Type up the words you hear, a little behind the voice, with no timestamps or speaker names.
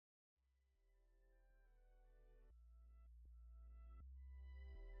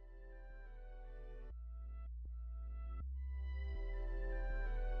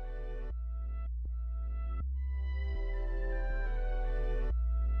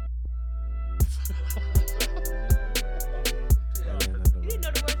You didn't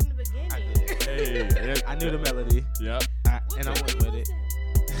know the words in the beginning. I did. Hey, I knew the melody. Yep. And I went with it.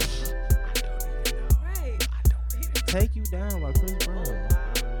 Right. Take You Down by Chris Brown.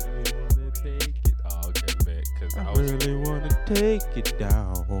 Take it. Oh, okay, bet. Because I I was. really want to take it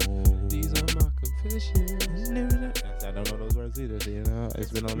down. These are my confessions. I don't know those words either. So, you know,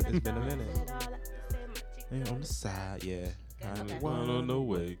 it's been a minute. Hey, on the side, yeah. Okay. One on the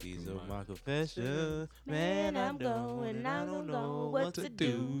way. These are my confessions. Man, I'm going, I don't know what to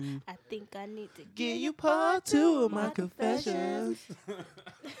do. I think I need to Give you part two of my confessions.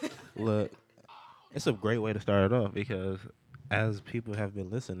 Look, it's a great way to start it off because as people have been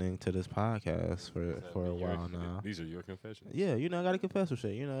listening to this podcast for a while now. These are your confessions? Yeah, you know, I got to confess some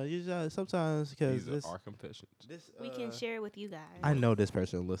shit. You know, you just, sometimes because These are our confessions. We can share it with you guys. I know this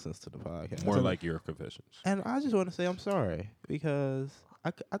person listens to the podcast. More like your confessions. And I just want to say I'm sorry because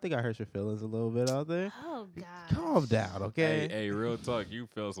I think I hurt your feelings a little bit out there. Oh, God. Calm down, okay? Hey, real talk. You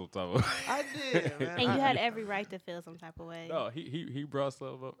felt some type of I did, man. And you had every right to feel some type of way. No, he brought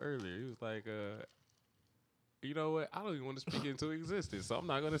something up earlier. He was like, you know what? I don't even want to speak into existence, so I'm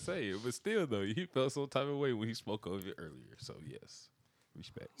not gonna say it. But still, though, he felt some type of way when he spoke of it earlier. So yes,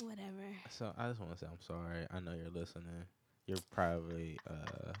 respect. Whatever. So I just want to say I'm sorry. I know you're listening. You're probably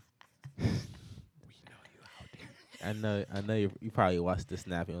we know you out there. I know you probably watched the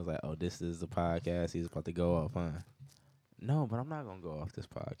snap and was like, oh, this is the podcast. He's about to go off, huh? No, but I'm not gonna go off this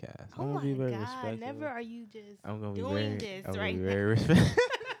podcast. Oh, I'm gonna my be very God. respectful. Never are you just I'm gonna be doing very, this I'm right gonna be now. very respectful.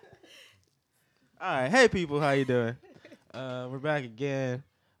 All right, hey people, how you doing? We're back again.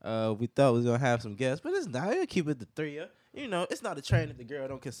 We thought we was gonna have some guests, but it's not. We'll keep it to three. You know, it's not a train if the girl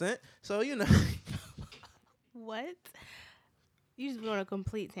don't consent. So you know. What? You just went on a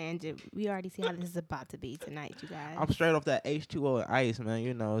complete tangent. We already see how this is about to be tonight, you guys. I'm straight off that H2O and ice, man.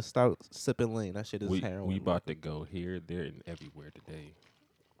 You know, start sipping lean. That shit is heroin. We about to go here, there, and everywhere today.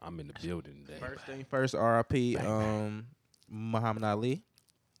 I'm in the building today. First thing first, R.I.P. Muhammad Ali,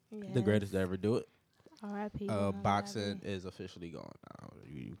 the greatest to ever do it. R.I.P. Boxing is officially gone now.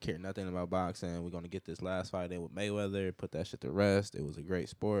 You care nothing about boxing. We're gonna get this last fight in with Mayweather, put that shit to rest. It was a great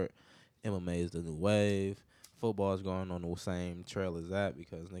sport. MMA is the new wave. Football is going on the same trail as that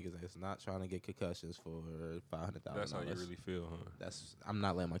because niggas is not trying to get concussions for $500,000. That's how you really feel, huh? I'm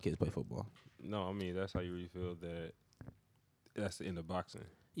not letting my kids play football. No, I mean that's how you really feel that that's the end of boxing.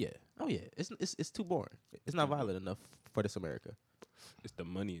 Yeah. Oh yeah. It's too boring. It's not violent enough for this America. It's the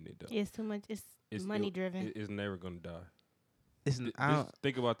money in it, though. It's too much. It's money driven. It's never gonna die.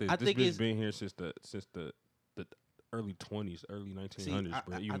 Think about this. I This think bitch it's been here since the early 20s, early 1900s,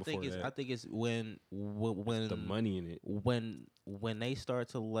 bro. Even before that. I think it's when The money in it. when they start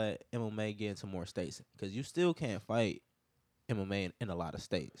to let MMA get into more states because you still can't fight MMA in a lot of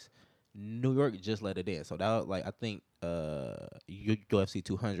states. New York just let it in, so that I think UFC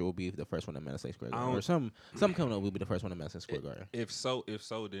 200 will be the first one at Madison Square Garden, or some coming up will be the first one at Madison Square Garden. If so,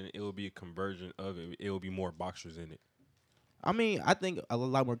 then it will be a conversion of it. It will be more boxers in it. I mean, I think a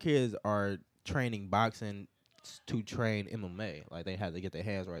lot more kids are training boxing to train MMA. Like they have to get their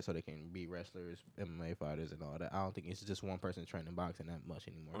hands right so they can be wrestlers, MMA fighters, and all that. I don't think it's just one person training boxing that much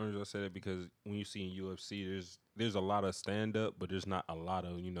anymore. I'm just say that because when you see in UFC, there's a lot of stand up, but there's not a lot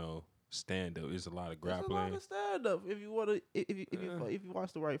of stand up. It's a lot of grappling. There's a lot of stand up if you want to if you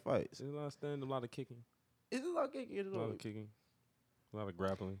watch the right fights. There's a lot of stand up, a lot of kicking. It's a lot of kicking. A lot of kicking. A lot of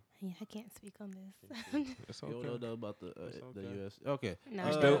grappling. Yeah, I can't speak on this. It's You okay. don't know about the okay. UFC. Okay.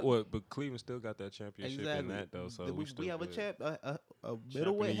 No. But Cleveland still got that championship in that though. So we have a champ, a Champion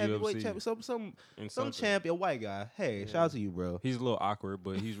middleweight, in heavyweight UFC. champ, some something. champion, white guy. Hey, shout out to you, bro. He's a little awkward,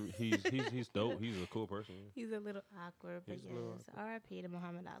 but he's dope. He's a cool person. He's a little awkward, but He's a little yes. R.I.P. to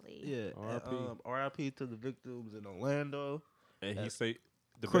Muhammad Ali. Yeah. R.I.P. R.I.P. to the victims in Orlando. And he That's say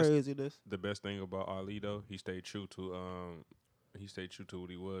the Craziness. the best thing about Ali though, he stayed true to what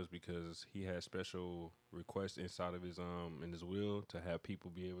he was because he had special requests inside of his in his will to have people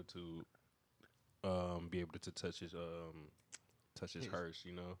be able to touch his hearse,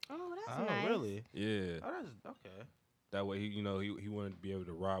 Oh, that's Oh, nice. really? Yeah. Oh, that's okay. That way he wanted to be able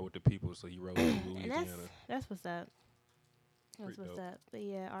to ride with the people, so he rode to And Louisiana. that's what's up. That's Pretty what's dope. up. But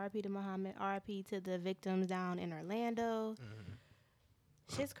yeah, R.I.P. to Muhammad. R.I.P. to the victims down in Orlando.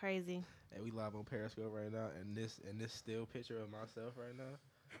 Shit's crazy. And we live on Periscope right now, and this still picture of myself right now.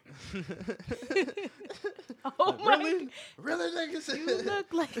 Oh Really? Really, niggas? You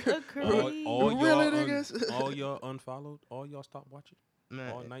look like a creep. All y'all unfollowed. All y'all stopped watching.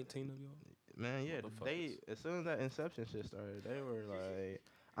 Man, All 19 of y'all. man, yeah. Motherfuckers. As soon as that Inception shit started, they were like,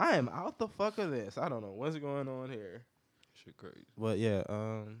 "I am out the fuck of this. I don't know what's going on here." Shit crazy. But yeah,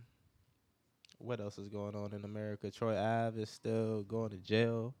 What else is going on in America? Troy Ave is still going to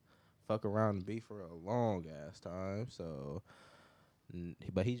jail. Fuck around and be for a long ass time. So,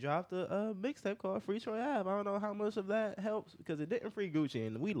 but he dropped a mixtape called Free Troy Ave. I don't know how much of that helps because it didn't free Gucci,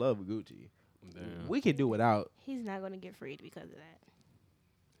 and we love Gucci. Damn. We could do without. He's not gonna get freed because of that.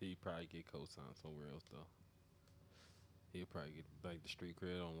 He probably get co-signed somewhere else though. He'll probably get like the street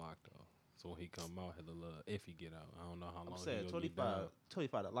cred on lock though. So when he come out, he'll if he get out, I don't know how long. I'm saying he gonna be down.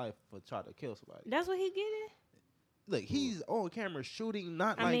 25 to life for trying to kill somebody. That's what he getting. Look, he's on camera shooting,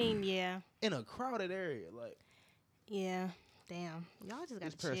 not I like mean, yeah, in a crowded area. Like yeah. Damn, y'all just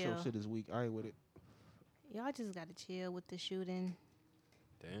this gotta Periscope chill. shit is weak. I ain't with it. Y'all just gotta chill with the shooting.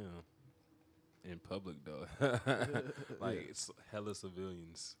 Damn. In public though, like it's hella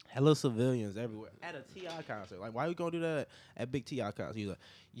civilians. Hella civilians everywhere at a T.I. concert. Like, why we gonna do that at big T.I. concert? He's like,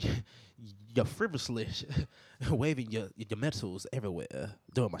 you're frivolously waving your metals everywhere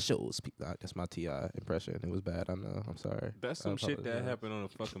during my shows. That's my T.I. impression. It was bad. I know. I'm sorry. That's some shit that apologize. happened on a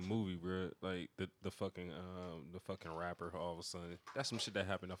fucking movie, bro. Like the fucking rapper all of a sudden. That's some shit that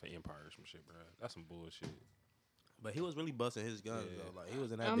happened off of Empire or some shit, bro. That's some bullshit. But he was really busting his guns Yeah. though. Like he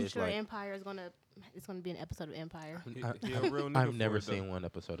was in that I'm bitch. sure like Empire is gonna. It's gonna be an episode of Empire. He a real nigga I've for never it, though. seen one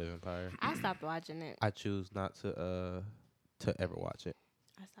episode of Empire. I stopped watching it. I choose not to ever watch it.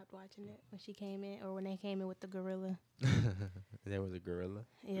 I stopped watching it when she came in, or when they came in with the gorilla. There was a gorilla.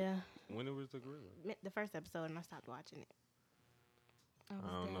 Yeah, When it was the gorilla. the first episode, and I stopped watching it. I was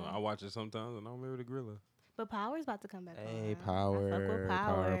don't know. done. I watch it sometimes and I don't remember the gorilla. But Power's about to come back. Hey, on. I power, fuck with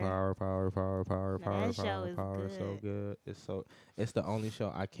power, Now that show is power, is so good. good. It's the only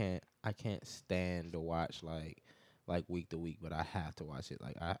show I can't stand to watch like week to week, but I have to watch it.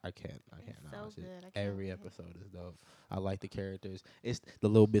 Like I can't not so watch good. it. I can't Every wait. episode is dope. I like the characters. It's the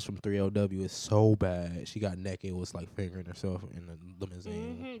little bitch from 3LW is so bad. She got naked, was like fingering herself in the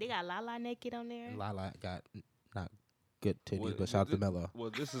limousine. They got Lala naked on there. And Lala got not good titties, Well, but shout out to Mello.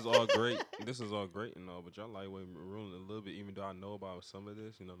 Well, this is all great. This is all great and all, but y'all lightweight ruined it a little bit. Even though I know about some of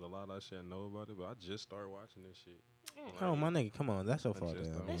this, the lot of shit I know about it, but I just started watching this shit. Oh my nigga, come on, that's your fault. just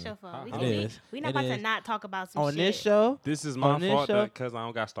Damn. don't- That's your fault. We, It can- we- is. we not It about to is. not talk about some On shit. this show, This is my On this fault show- because I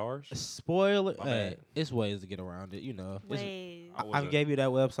don't got stars. spoiler. My Hey, bad. it's ways to get around it. It's- Wait. I I wasn't- gave you that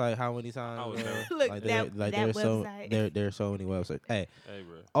website how many I times? was there. Look, like that there's so website. there's so many websites. Hey, Hey,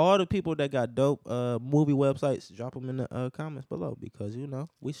 bro. all the people that got dope movie websites, drop them in the comments below because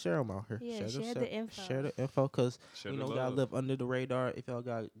we share them out here. Yeah, share the info. Share the info because Share we the know y'all love. live under the radar. If y'all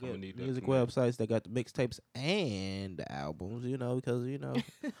got good need that music tonight. websites that got the mixtapes and the albums, because a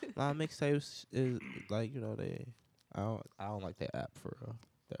lot of mixtapes is like they. I don't like their app for real.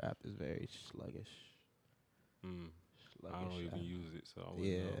 Their app is very sluggish. I don't even use it, so I wouldn't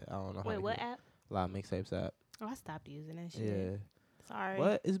Yeah, know. I don't know. how Wait, to what get app? A lot of mixtapes app. Oh, I stopped using that shit. Yeah. Sorry.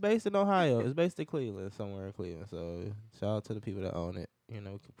 What? It's based in Ohio. It's based in Cleveland, somewhere in Cleveland. So shout out to the people that own it.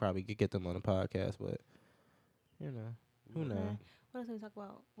 Could probably get them on the podcast, but who Okay. knows? What else we talk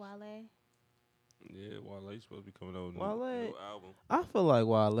about? Wale. Yeah, Wale's supposed to be coming out with a Wale- new album. I feel like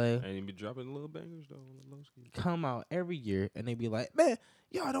Wale Ain't even be dropping little bangers though on the low ski. come out every year and they be like, man,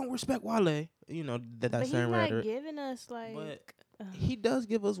 y'all don't respect Wale. That But he's certain not rhetoric. giving us like. But he does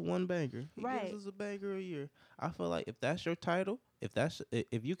give us one banger. He Right. gives us a banger a year. I feel like if that's your title,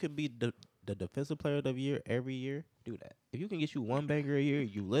 if you can be the defensive player of the year every year, do that. If you can get you one banger a year,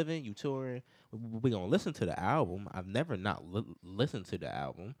 you living, you touring, we gonna listen to the album. I've never not listened to the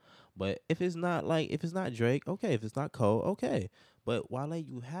album, but if it's not Drake, okay. If it's not Cole, okay. But Wale,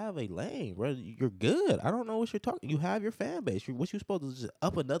 you have a lane, bro. You're good. I don't know what you're talking. You have your fan base. What you supposed to just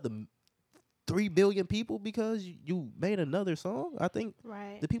up another 3 billion people because you made another song? I think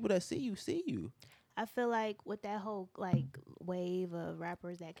Right. the people that see you. I feel like with that whole like wave of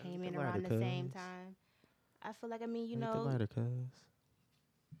rappers that came Make in it lighter, around the same cuz. time, I feel like Make it lighter, cuz.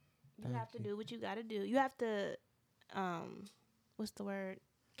 you have Thank to you. do what you got to do. You have to, what's the word?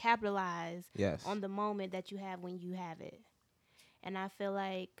 Capitalize Yes. on the moment that you have when you have it. And I feel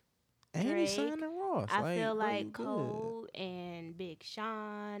like And he Drake, signed to Ross. I feel bro, you like good. Cole and Big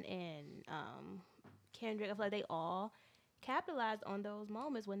Sean and Kendrick, I feel like they all capitalized on those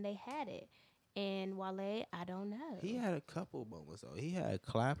moments when they had it. And Wale, I don't know. He had a couple moments though. He had He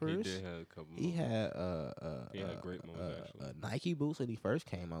clappers. did have a couple. He moments. had He had great moments, actually. Nike boots when he first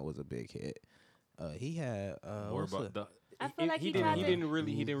came out was a big hit. He had more what's about the- I feel like he didn't. tried He to- didn't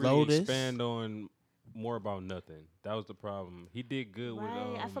really Lotus. expand on more about nothing. That was the problem. He did good right?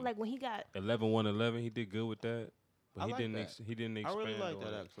 with. I feel like when he got 11-1-11, he did good with that. But I he like didn't. that. He didn't I expand. really like on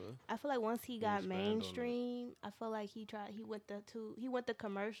that it. actually. I feel like once he He got expand on it. mainstream, I feel like he went the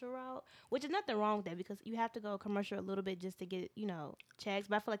commercial route, which is nothing wrong with that because you have to go commercial a little bit just to get checks.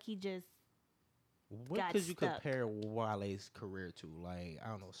 But I feel like he just What got could you stuck. compare Wale's career to? Like, I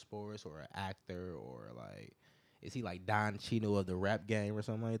don't know, sports or an actor or like, is he like Don Chino of the rap game or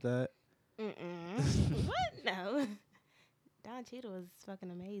something like that? What? No. Don Cheadle is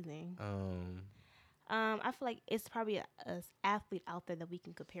fucking amazing. Um, I feel like it's probably a athlete out there that we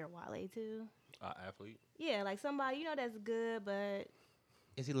can compare Wale to. Athlete. Yeah, like somebody that's good, but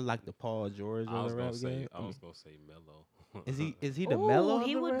is he like the Paul George I of was the gonna rap say. game? I was gonna say Mello. Is he the ooh, Mello of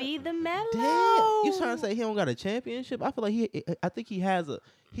he the would rap? be the Mellow. Damn, you trying to say he don't got a championship? I feel like I think he has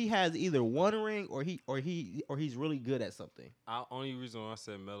either one ring or he's really good at something. Only reason why I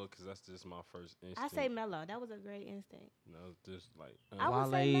said Mello because that's just my first I instinct. say Mellow. That was a great instinct. No, just like I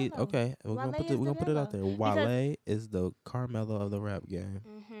would say Wale, Mello. okay, we're Wale gonna is we're the gonna put it out there. Mello. Because- Wale is the Carmelo of the rap game.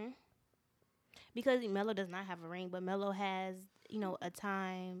 Because Mello does not have a ring, but Mello has a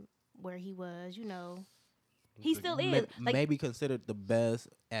time where he was he still is like Maybe considered the best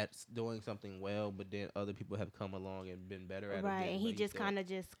at doing something well, but then other people have come along and been better at right, it. and he just kind of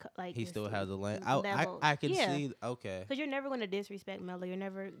just like he just still has a lane. level. I can Yeah. see. Okay, Because you're never going to disrespect Mello. You're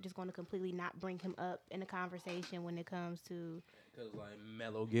never just going to completely not bring him up in a conversation when it comes to because like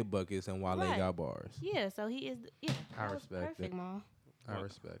Melo get buckets and Wale Right. got bars. yeah. So he is I that was respect perfect, it. Ma. I Well-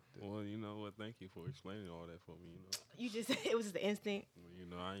 respect it. Well, you know what? Thank you for explaining all that for me. You just it was just the instinct.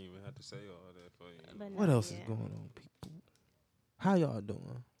 I ain't even have to say all that for you. But What no, else is yeah. going on, people? How y'all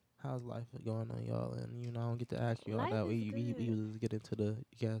doing? How's life going on, y'all? And I don't get to ask you all Life that. is We good. just get into the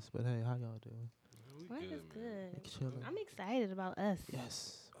guests, but hey, how y'all doing? We Life is man. good. Chilling. I'm excited about us.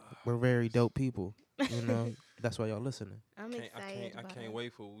 Yes, we're very dope people. That's why y'all listening. I'm excited. I about can't us.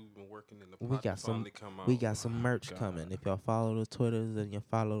 wait for we've been working in the pot We to got some- finally come out. We got some Oh, merch God. coming. If y'all follow the Twitters and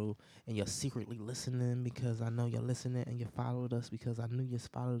you're secretly listening because I know you're listening and you followed us because I knew you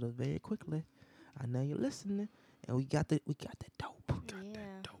followed us very quickly. I know you're listening, and we got the dope.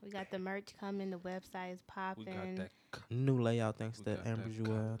 We got the merch coming. The website is We got popping. that. New layout thanks We to got Amber that Jewel.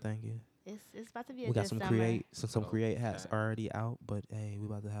 coming. Thank you. It's about to be a We good got some summer. some Oh, create hats okay. already out, but hey, we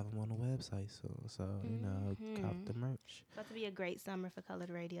about to have them on the website soon. So cop Mhm. the merch. It's about to be a great summer for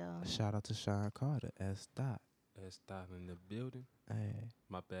Colored Radio. Shout out to Sean Carter S. Dot. Let's start in the building. Hey,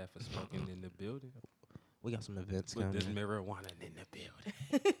 My bad for smoking in the building. we got some events But this coming. marijuana in the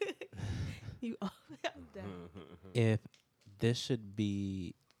building. You all done. If this should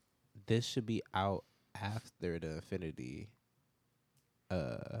be out after the Infinity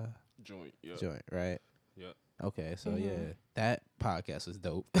Joint. Yeah. joint, right? Yep. Okay, so Mhm. yeah, that podcast is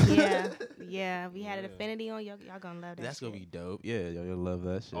dope. Yeah. We had an Yeah. affinity on y'all gonna love that. That's gonna be shit. dope. Yeah, you'll love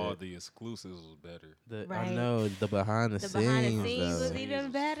that shit. All the exclusives was better. I Right. know the behind the The scenes. behind the scenes though. was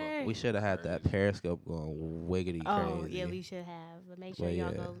even better. We should have had that Crazy. Periscope going wiggity Oh crazy. yeah, we should have. But make sure But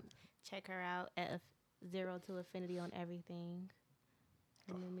y'all yeah. go check her out at Zero to Affinity on everything.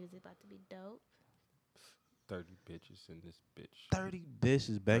 The new music about to be dope. 30 bitches in this bitch. 30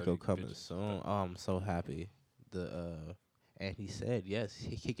 bitches Banco 30 coming bitches. soon. Oh, I'm so happy. And he said yes,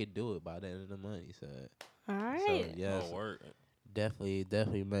 he could do it by the end of the month. He said All so. right. Yes, Oh, word.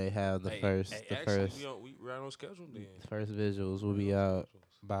 definitely may have the Hey, first hey, the actually, first we right on schedule then. first visuals will be out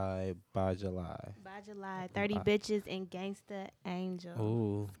by July. By July, 30 bitches and Gangsta Angels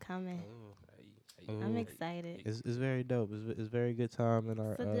Ooh. coming. Ooh. I'm excited. It's very dope. It's very good time in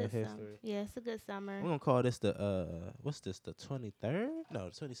our It's a good summer. history. Yeah, it's a good summer. We're gonna call this the what's this, the 23rd? No,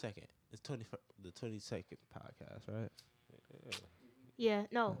 the 22nd. It's the 22nd podcast, right? Yeah,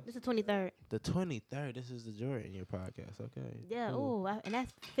 no, this is 23rd. The 23rd. This is the Jordan Year podcast. Okay. Yeah, cool. and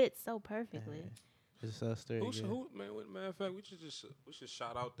that fits so perfectly. Yeah. It's us three. Who should, again. matter of fact, we should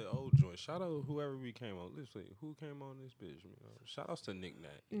shout out the old joint. Shout out whoever we came on. Let's see who came on this bitch. Shout outs to Nick Nat.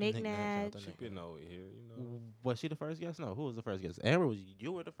 Nick Nick Nat, Nat. shout out to She Nick. been over here, Was she the first guest? No, who was the first guest? Amber was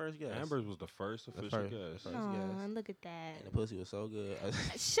you were the first guest. Amber was the first official first- guest. the first- Aw, yes. look at that. And the pussy was so good.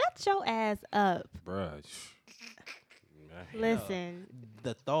 Shut your ass up. Bruh. Listen,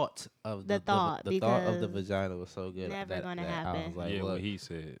 the thought of The thought, the thought of the because vagina was so good. never that, gonna that I happen. was like, Yeah, look, what he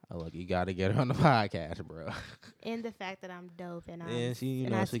said. look, you gotta get her on the podcast, bro. and the fact that I'm dope and And she, you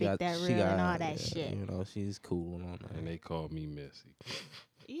and know, I she speak got that she real got and all that yeah, shit. You know, she's cool on that. And they called me messy.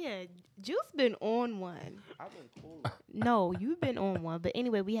 Yeah, Juice been on one. I've been cool. No, you've been on one. But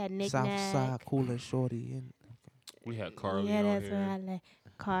anyway, we had Nick Southside Nack. cool and shorty and We had Carly Yeah, on that's here. what I like.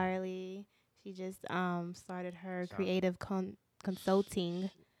 Carly. She just started her Shout- creative consulting,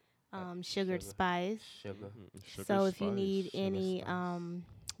 Sugared Sugar. Spice. sugar. Sugar So if you Spice. need Sugar any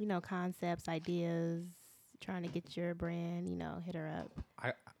Spice. concepts, ideas, trying to get your brand, hit her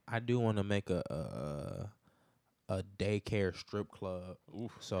up. I do want to make a daycare strip club.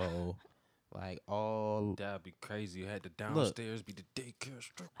 Oof. So like all That'd be crazy. You had the downstairs be the daycare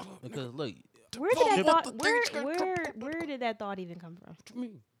strip club. because look, Where did that What thought? the thing- Where did that thought even come from? What you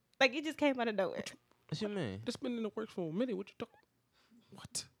mean? Like it just came out of nowhere. What you mean? This been in the works for a minute. What you talking?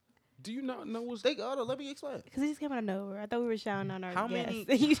 What? Do you not know what's They hold on, let me explain. Because it just came out of nowhere. I thought we were shouting on our How guests.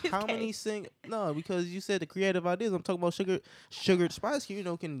 many? You just How came. many sing? No, because you said the creative ideas. I'm talking about sugared spice.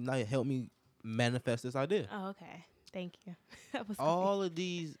 Can like help me manifest this idea. Oh, okay. Thank you. That was All of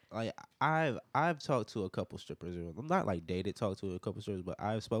these, like I've talked to a couple strippers. I'm not like dated, talked to a couple strippers, but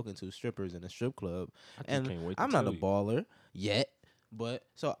I've spoken to strippers in a strip club, I just and can't wait to I'm not a tell you. baller yet. But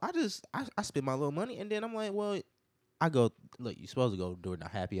so I spend my little money, and then I'm like, well, I go look. You're supposed to go during the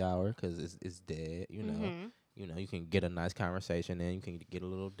happy hour because it's dead. Mhm. You can get a nice conversation in. You can get a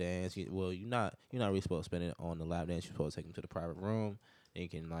little dance. You're not really supposed to spend it on the lap dance. You're supposed to take them to the private room. And you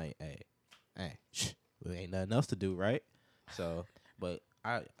can like, hey, well, ain't nothing else to do, right? So, but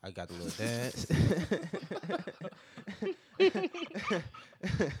I got the little dance.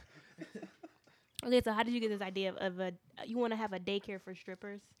 Okay, so how did you get this idea of a? You want to have a daycare for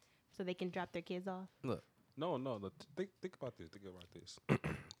strippers so they can drop their kids off? No. Look, think about this. Think about this.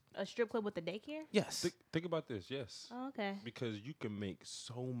 A strip club with a daycare? Yes. Think about this. Yes. Oh, okay. Because you can make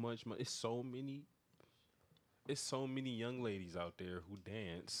so much money. It's so many young ladies out there who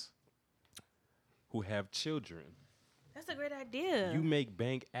dance, who have children. That's a great idea. You make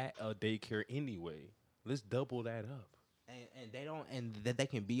bank at a daycare anyway. Let's double that up. And they don't, and that they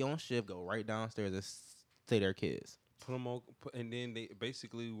can be on shift, go right downstairs and stay their kids. Put them on, and then they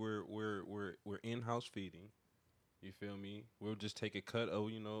basically we're in house feeding. You feel me? We'll just take a cut of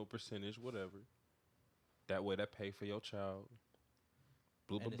percentage, whatever. That way, that pay for your child.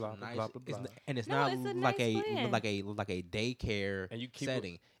 Blah blah And blah it's blah nice, blah blah. and it's No, not it's a like nice plan. like a daycare And you keep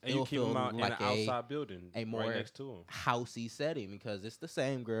setting. And you It'll keep feel them out like in an outside building, a more right next to them. housey setting because it's the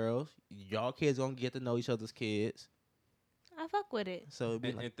same girls. Y'all kids gonna get to know each other's kids. I fuck with it. So it'd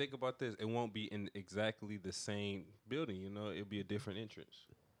be like, And think about this: it won't be in exactly the same building. It'll be a different entrance,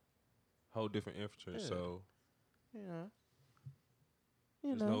 whole different entrance. Yeah. So yeah,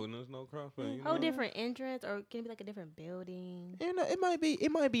 there's no crossplay. Oh, different entrance, or can it be like a different building it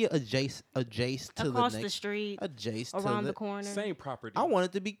might be adjacent to across the the next street, adjacent around to the corner? Same property. I want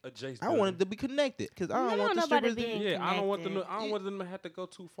it to be. adjacent. I want it to be connected because I don't No, want the nobody strippers. being- Yeah, I don't want them. connected. I don't want them to have to go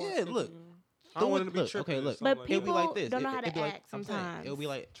too far. Yeah, look. I don't want them to be Look, tripping. okay, or look. something But like It'll be that. like People this. don't know how to it'll be like, act I'm saying, sometimes. It'll be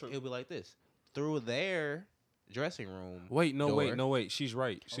like True. it'll be like this through their dressing room. Wait, no, wait, door. no, wait. She's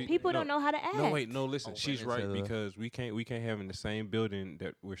right. She, People no, don't know how to act. No, wait, no. Listen, Oh, she's wait, right it's, because we can't have in the same building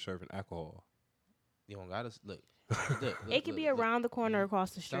that we're serving alcohol. You don't gotta look. It could be around the corner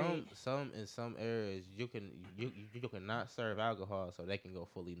across the street. Some in some areas you cannot serve alcohol, so they can go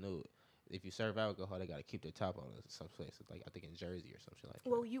fully nude. If you serve alcohol, they gotta keep their top on in some places, like I think in Jersey or something like that.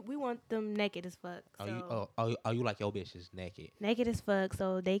 Well, we want them naked as fuck. So You like your bitches naked, naked as fuck,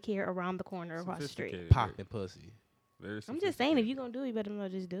 so they care around the corner across the street. Sophisticated, popping pussy. very I'm just saying, if sophisticated. you gonna do it, you better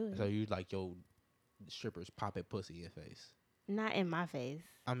not just do it. So you like your strippers popping pussy in your face. Not in my face.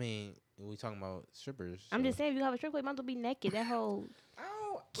 I mean, we talking about strippers. I'm so- just saying, if you have a strip club, you might as well be naked. That whole I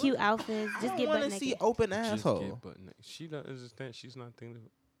don't, cute outfits, I just don't get want butt to see naked. open Just asshole. get butt naked. She doesn't understand. She's not thinking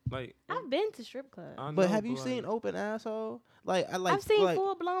like. I've been to strip clubs. I But know, have you like, seen open asshole? Like I like. I've seen like,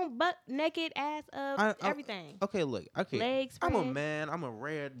 full blown butt naked ass up, I- everything. Okay, look. Okay, Legs I'm a spread. man. I'm a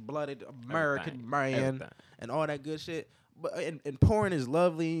red-blooded American everything, man, everything. and all that good shit. But and porn is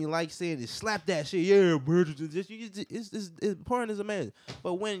lovely. And you like seeing it. Slap that shit. Yeah, bro. Porn is amazing.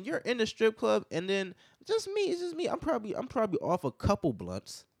 But when you're in the strip club and then it's just me. I'm probably off a couple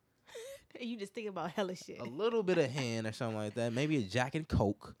blunts, You just think about hella shit. a little bit of hand or something like that. Maybe a Jack and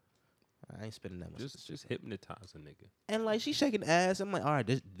Coke. I ain't spending that much. Just hypnotize a nigga. And like she shaking ass, I'm like, all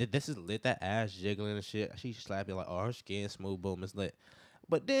right, this is lit. That ass jiggling and shit. She slapping like, oh, her skin smooth, boom, it's lit.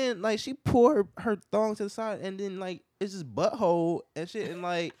 But then like she pour her thong to the side, and then like it's just butthole and shit, and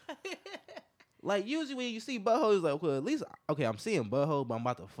like like usually when you see butthole, it's like, well, at least okay, I'm seeing butthole, but I'm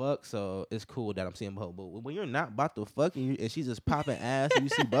about to fuck, so it's cool that I'm seeing butthole. But when you're not about to fuck and she's just popping ass, and you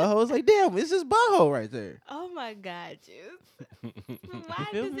see butthole, it's like, damn, it's just butthole right there. Oh my god, Juice. Why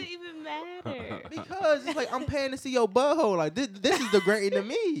feel does me? it even matter? Because it's like I'm paying to see your butthole. Like this is degrading to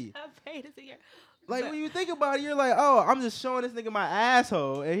me. I paid to see your. Like But- when you think about it, you're like, oh, I'm just showing this nigga my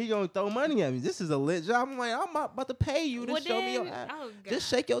asshole, and he gonna throw money at me. This is a lit job. I'm like, I'm not about to pay you to Well, show me your then- ass. oh, God. Just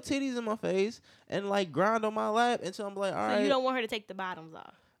shake your titties in my face and like grind on my lap until I'm like, all So right, you don't want her to take the bottoms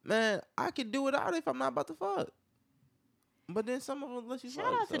off. man, I can do it out if I'm not about to fuck. But then some of them let you Shout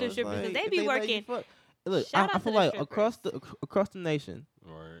fuck. out to so the it's strippers, 'cause like, they if be let you working. fuck- Look, Shout I out feel to the like across the nation,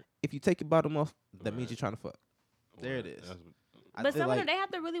 Right. if you take your bottom off, that means Right. you're trying to fuck. There it Right. is. That's- I But feel some of like them, they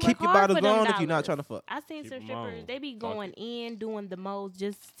have to really work keep your hard bottoms for them on if you're not dollars. trying to fuck. I seen Keep some 'em strippers, on. they be Talk going in, doing the most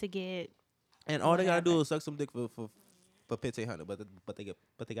just to get And all they gotta do Whatever. is suck some dick for 1,500,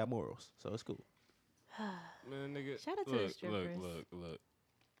 but they got morals, so it's cool. Man, nigga. Shout out to the look, strippers. look.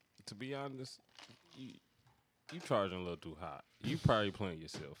 To be honest, you charging a little too high. You probably playing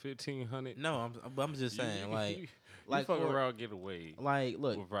yourself. 1,500. No, I'm just saying, like, you like fucking for- around get away. like,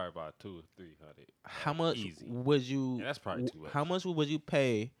 look, with probably about 200 or 300. how much Easy. would you? Yeah, that's probably too much. How much would you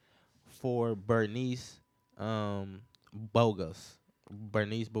pay for Bernice, Bogus?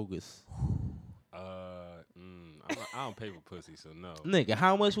 Bernice Bogus. I don't pay for pussy, so no. Nigga,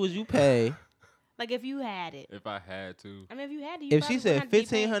 how much would you pay Like if you had it. If I had to, I mean, if you had it, you if probably she said wouldn't have to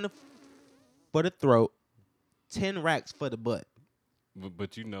be paying- 1,500 for the throat, 10 racks for the butt?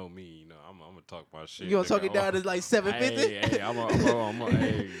 but you know me, I'm gonna talk my shit. You gonna talk nigga. it down to like 750? Hey, I'm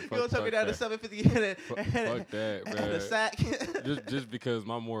hey, You gonna talk it down to 750 Fuck that, and bro. a sack? just because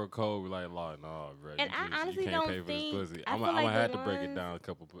my moral code be like, nah, bro. And I honestly you can't don't pay for think- this pussy. I I'm feel gonna like have the to break it ones down a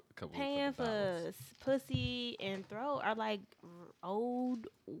couple paying for dollars. pussy and throat are like old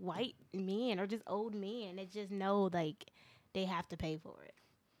white men or just old men that just know like they have to pay for it.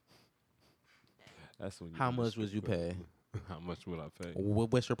 That's when. You How need a much would strip you club. pay? How much would I pay?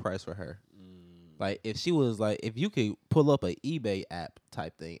 What's your price for her? Mm, Like if she was like, if you could pull up a eBay app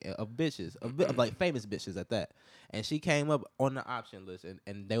type thing of bitches, of like famous bitches at that, and she came up on the option list,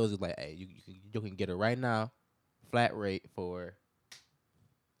 and they was like, hey, you can get her right now, flat rate for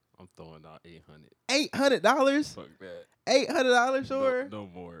I'm throwing out 800. $800. Fuck that. $800 for her? No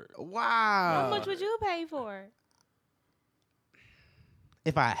more. Wow. How much would you pay for?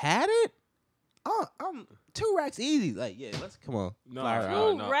 If I had it, I'm 2 racks easy. Like yeah, let's come on, No, fly her no,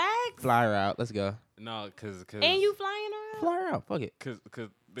 out, Two no. racks? fly her out. Let's go, No, cause And you flying around? fly her out. Fuck it. Cause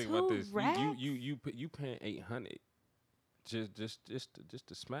think about Two this. racks? You paying 800 just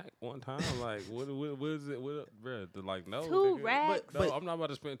to smack one time. Like what is it? What bro? Like no. Two nigga. racks? No, But- I'm not about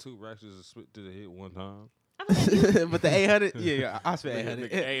to spend 2 racks just to hit one time. I feel like you- But the 800, yeah, I spent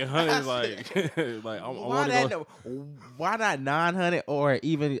 800. 800 is like like I'm Why only not? Why not 900 or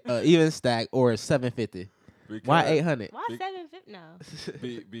even stack or 750? Why 800? why 750?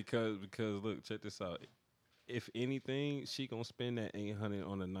 No. Because look, check this out. If anything, she gonna spend that 800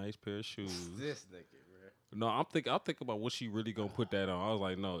 on a nice pair of shoes. This nigga, No, I'm think about what she really gonna put that on. I was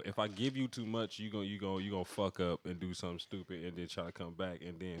like, no, if I give you too much, you gonna fuck up and do something stupid and then try to come back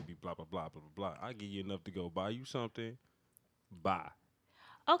and then be blah blah blah blah blah blah. I give you enough to go buy you something, buy.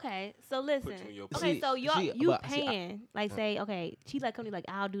 Okay, so listen. you in your Okay, See- so you see, you but see, paying like say okay, she like come to you like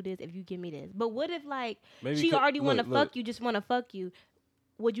I'll do this if you give me this. But what if like Maybe she co- already want to look, look. fuck you, just want to fuck you?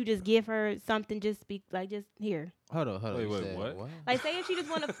 Would you just give her something? Just speak like just here. Hold on. Wait, you wait, said what? Like say if she just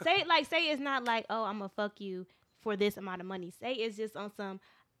want to say it's not like oh I'm gonna fuck you for this amount of money. Say it's just on some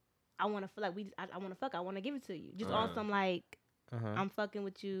I want to feel like I want to fuck. I want to give it to you. Just on Uh-huh. some like Uh-huh. I'm fucking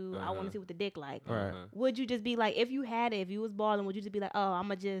with you. I want Uh-huh. to see what the dick like. Right. Uh-huh. Would you just be like, if you had it, if you was balling, would you just be like, oh,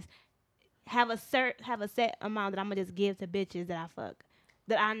 I'ma just have a set amount that I'ma just give to bitches that I fuck,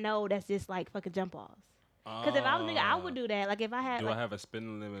 that I know that's just like fucking jump offs. Because if I was a nigga, I would do that. Like if I had, Do like, I have a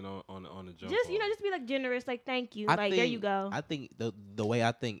spending limit on the jump? just off? just be like generous, like thank you, I like there you go. I think the way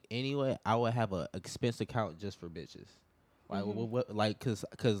I think anyway, I would have a expense account just for bitches. Like Mhm. what like cause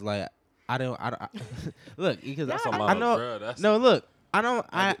like I don't look because That's a I lot, know bruh, that's- no look I don't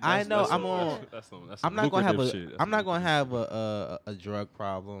I that's- know that's I'm some- on. that's some I'm not gonna have lucrative shit. That's I'm not some gonna have lucrative a drug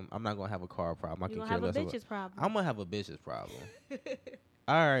problem. I'm not gonna have a car problem. I You can gonna care have a less about. bitches problem. I'm gonna have a bitches problem.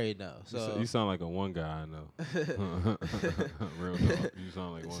 I already know. shit. So You sound like a one guy I know. Real talk. You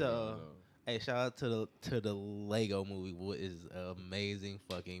sound like one guy I So- know. hey, shout out to the Lego movie. What is an amazing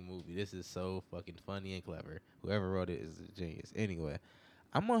fucking movie. This is so fucking funny and clever. Whoever wrote it is a genius. Anyway,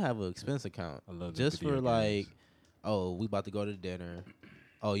 I'm gonna have an expense account I love the just video for games. like, oh, we about to go to dinner.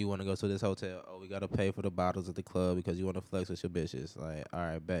 Oh, you want to go to this hotel? Oh, we gotta pay for the bottles at the club because you want to flex with your bitches. Like, all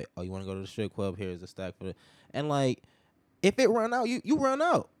right, bet. Oh, you want to go to the strip club? Here's a stack for it. And like, if it run out, you run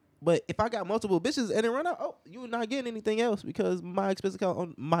out. But if I got multiple bitches and it run out, oh, you're not getting anything else because my expense account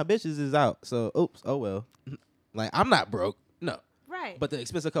on my bitches is out. So, oops, oh well. Like, I'm not broke, no. Right. But the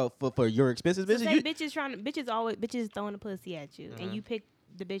expense account for your expenses, so bitches, say you, bitches throwing a pussy at you, Uh-huh. and you pick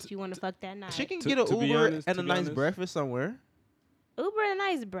the bitch you want to fuck that night. she can To- get an to be Uber honest- and to a be nice honest- breakfast somewhere. Uber and a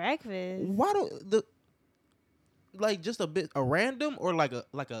nice breakfast. Why don't the like just a random or like a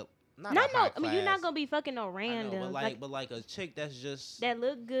not No, a high I mean you're not class- gonna be fucking no I know, random. but like a chick that's just that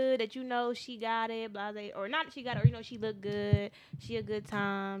look good, that you know she got it, blah blah, or not she got it, or you know she look good, she a good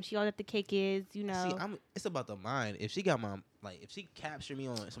time, she all at the kick is, you know. see, it's about the mind. If she got my if she capture me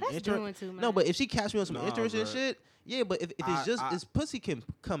on some That's interest, doing too much. no, but if she capture me on some Nah, interest and bruh. shit, yeah. But if it's just I- it's pussy can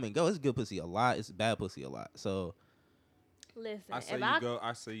come and go. It's good pussy a lot. It's bad pussy a lot. So Listen, I say if you go.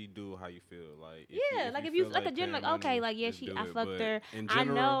 I say you do how you feel. Like if you like a gym, like okay, like yeah, I fucked her. I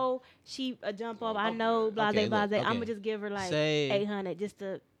know she a jump off. I know blase Okay, blase. look, I'm gonna okay. just give her like Say- 800 just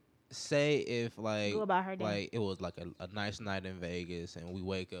to Say if like go about her day. like it was like a nice night in Vegas and we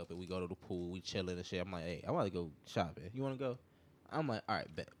wake up and we go to the pool, we chilling and shit. I'm like, hey, I want to go shopping. You want to go? I'm like, all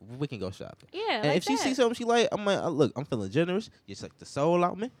right, bet we can go shopping. Yeah, And like if she that. sees something she like, I'm like, look, I'm feeling generous. Just like the soul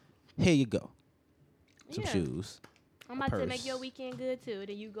out me. Here you go. Some Yeah. shoes. I'm about to make purse. your weekend good too.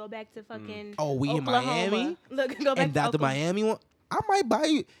 Then you go back to fucking Oh, we in Oklahoma. Miami? Look, go back And to Dr. Oklahoma. Miami one, I might buy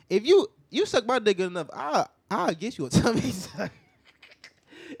you if you suck my dick enough. I'll get you a tummy tuck.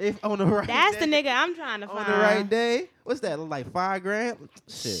 If on the right That's day, the nigga I'm trying to on find. the right day. What's that? Like $5,000?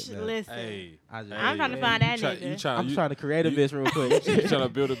 Shit, man. Listen, Hey, I'm trying to find that nigga. I'm trying to create a bitch real quick. You trying to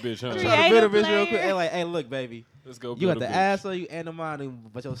build a bitch, huh? I'm Create- trying to build a Creative bitch real quick. player. Hey, like, hey, look, baby. Let's go. You got build the a bitch. ass on you and the mind,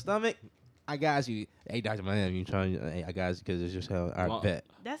 but your stomach, I got you. Hey, Dr. Miami, you trying? Hey, I got you because it's just how I Well, bet.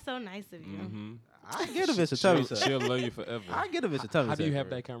 That's so nice of you. Mm-hmm. I get a bitch a tummy She'll, tuck. she'll love you forever. I get a bitch a tummy How tuck. do you have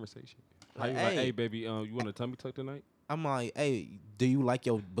that conversation? How you like, Hey. hey baby, you want a tummy tuck tonight? I'm like, hey, do you like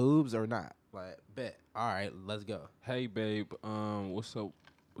your boobs or not? Like, bet. All right, let's go. Hey babe, what's up?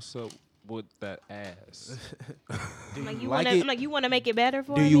 What's up with that ass? Do I'm like, you you like wanna, it? I'm like, you want to make it better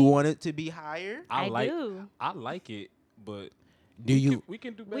for Do me? you want it to be higher? I like do. I like it, but Do you we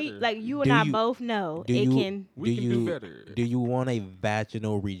can do better. We like you and Do I you- both know do it you- can. we do can you do better. do you want a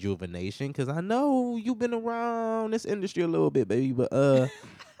vaginal rejuvenation? Because I know you've been around this industry a little bit, baby. But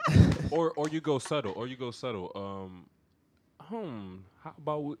or you go subtle. How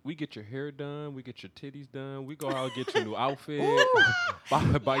about we get your hair done, we get your titties done, we go out and get you a new outfit, buy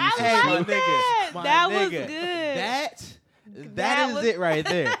you I some like shoes. that. my That was nigga, good. That That is was- it right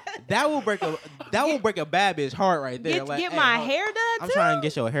there. That will break a bad bitch heart right there. Get, Like, get hey, my hold- hair done I'm too. trying to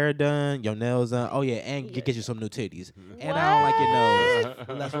get your hair done, your nails done. Oh yeah, and Yeah. get you some new titties. And I don't like your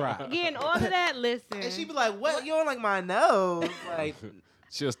nose. Let's rock. Getting all of that. Listen. And she be like, "What? You don't like my nose?" Like,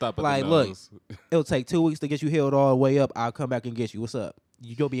 She'll stop at Like, the look. nose. it'll take 2 weeks to get you healed all the way up. I'll come back and get you. What's up?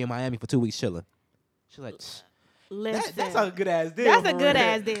 You'll be in Miami for 2 weeks chilling. She's like, Listen. that's a good ass deal. That's a for good real."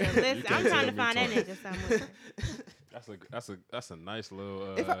 ass deal. Listen, can't I'm trying to tell me find that twice. nigga somewhere. That's a nice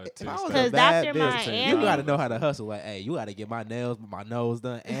little If I tip was step. a 'Cause bad Dr. bitch, Miami- you gotta know how to hustle. Like, hey, you gotta get my nails, my nose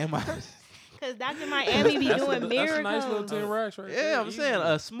done, and my Cause Dr. Miami be doing miracles. That's a nice little 10 racks right there. yeah. I'm saying Easy.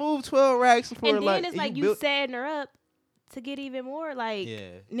 a smooth 12 racks for and then like it's like you setting her up to get even more like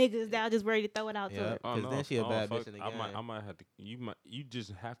yeah. niggas that just ready to throw it out to Yeah. her. Oh, 'Cause then she a bad fuck, bitch in the I might game. have to. You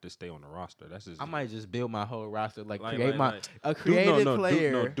just have to stay on the roster. That's just. I might just build my whole roster, like, Like- create like- my like- a creative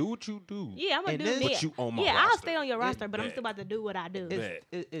player. Do what you do. Yeah, I'm gonna And do then- me. Put you on my Yeah, I'll roster. stay on your roster, but I'm bet. still about to do what I do. Bet.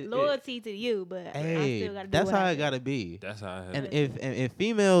 Loyalty to you, but I Hey, still gotta do that's what how I it do. gotta be. That's how I have And it. if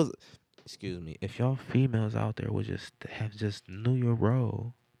females, excuse me, if y'all females out there would just knew your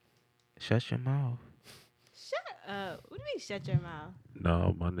role, shut your mouth. Shut up. What do you mean shut your mouth?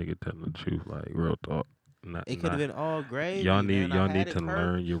 No, my nigga telling the truth, like real talk. Not, It could have been all gravy. Y'all need man. I y'all had need it to perfect.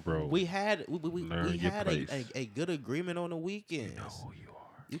 learn your role. We had Learn we your had place. a good agreement on the weekends. You know who you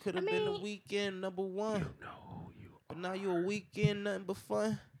are. You could have I been the mean- weekend number one, You know who you but now you a weekend nothing but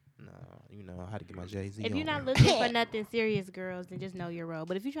fun. No, you know I had to get my Jay-Z. If you're on not there. looking for nothing serious, girls, then just know your role.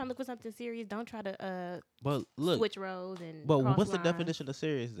 But if you're trying to look for something serious, don't try to But look, switch roles and. but cross what's the lines. definition of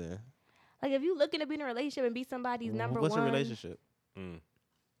serious then? Like if you looking to be in a relationship and be somebody's number What's one, a relationship?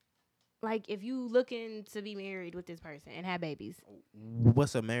 like if you looking to be married with this person and have babies.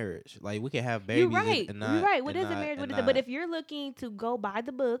 What's a marriage? Like we can have babies. You're right. And not, You're right. What and is a not- marriage? and What is it? But not- if you're looking to go by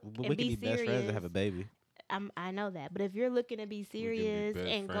the book we and can be be best serious, friends and have a baby. I know that. But if you're looking to be serious best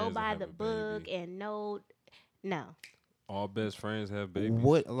and friends go and by have the a book baby. and no. All best friends have babies.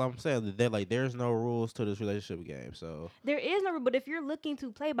 What I'm saying that they're like, there's no rules to this relationship game. So There is no, but if you're looking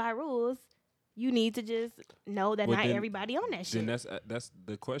to play by rules, you need to just know that Well, not then- everybody on that shit. Then that's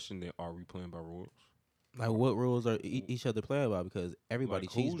the question. Then are we playing by rules? like, what rules are each other playing by? Because everybody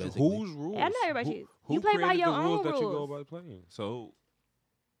Like, cheats whose, basically. whose rules? I know everybody Who- cheats. Who You play by created your the rules own that you go rules. by playing? So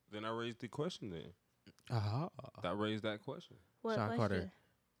then I raised the question. Then that raised that question. What Sean question? Carter.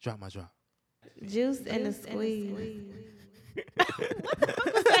 Drop my drop. Juice and the squeeze. Hey,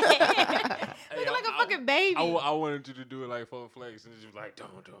 Looking like a I- fucking baby. I wanted you to do it like Fun Flex, and you was like,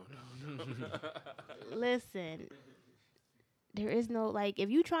 don't. Listen, there is no like if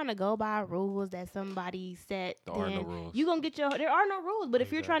you trying to go by rules that somebody set, There are no then rules. you gonna get there are no rules. But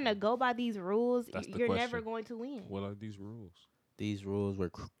if you're trying to go by these rules, That's the you're never question. going to win. What are these rules? These rules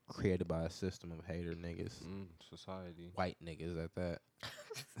were created by a system of hater niggas, Society. white niggas at that.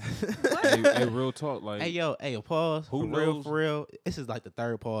 Hey, real talk. Like, Hey, pause. Who knows? For real. This is like the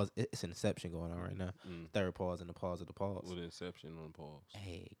third pause. It's an inception going on right now. mm, Third pause and the pause of the pause. with Inception on pause.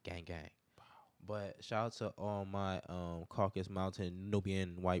 Hey, gang. But shout out to all my Caucasus Mountain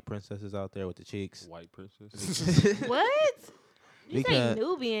Nubian white princesses out there with the cheeks. White princess. What? You say Because-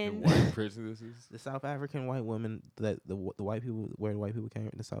 Nubian? White princesses. The South African white women that the white people where the white people came,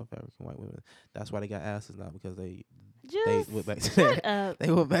 the South African white women. That's why they got asses now, because they Just went back to shut their, up. they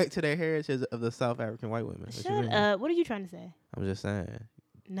went back to their heritage of the South African white women. What you Shut mean? up. What are you trying to say? I'm just saying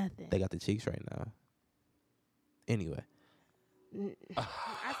Nothing. they got the cheeks right now. Anyway,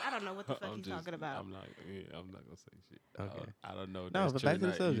 I don't know what the fuck I'm he's just- talking about. I'm not gonna say shit. Okay. I don't know. no, That's but true or back to the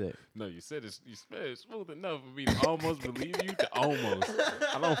not. subject. No, you said you said it's smooth enough for me to almost believe you to almost.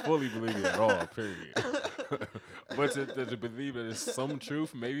 I don't fully believe it at all, period. But to believe that there's some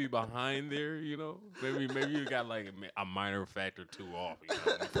truth maybe behind there, you know? Maybe you got like a minor fact or two off, you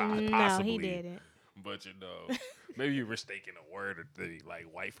know? No, Possibly. he didn't. But you know, maybe you're mistaking a word or three, like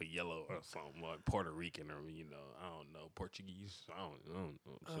white for yellow or something, like Puerto Rican or, you know, I don't know, Portuguese, I don't know,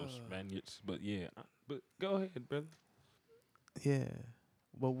 some Spaniards. But yeah, but go ahead, brother. Yeah.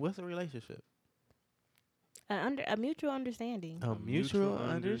 Well, what's a relationship? A mutual understanding. A mutual mutual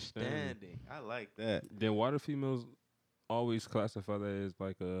understanding. understanding. I like that. Then why do females always classify that as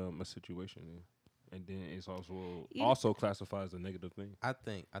like a situation? And then it's You- also classified as a negative thing. I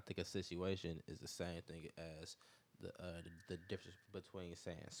think a situation is the same thing as the difference between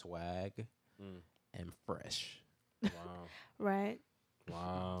saying swag Mm. and fresh. Wow. Right.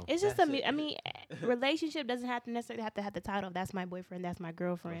 Wow. It's just That's a. it. I mean, relationship doesn't have to necessarily have to have the title of "That's my boyfriend, that's my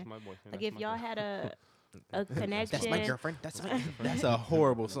girlfriend." That's my boyfriend. Like that's if my y'all girl- had a connection. That's my girlfriend. That's a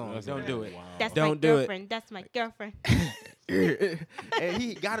horrible song. That's Don't a- do it. Wow. That's Don't my do it. girlfriend. That's my girlfriend. And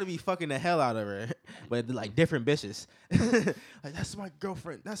he gotta be fucking the hell out of her, but like different bitches. Like, that's my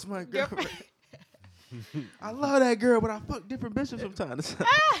girlfriend. That's my girlfriend. I love that girl, but I fuck different bitches from time to time.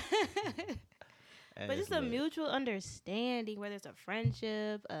 But just a mutual understanding, whether it's a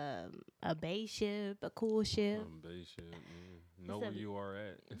friendship, a base ship, a cool ship. Base shit, yeah. Know It's where a- you are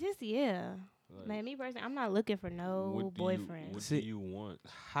at. Just yeah. Like, Man, me personally, I'm not looking for no what do boyfriend. What See- do you want?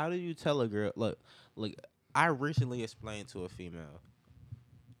 How do you tell a girl? Look. I recently explained to a female.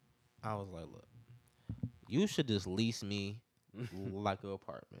 I was like, look, you should just lease me like an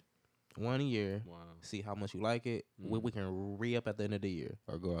apartment, 1 year. Wow. See how much you like it. We can re up at the end of the year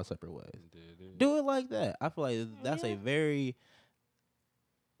or go our separate ways. Did it. Do it like that. I feel like that's a Yeah. very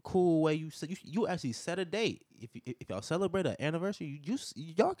cool way. You actually set a date. If y'all celebrate an anniversary,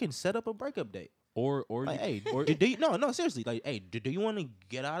 y'all can set up a breakup date. Or Like, you, hey, or do you, no, seriously. Like, hey, do you want to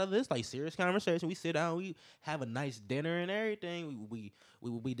get out of this? Like, serious conversation. We sit down, we have a nice dinner and everything.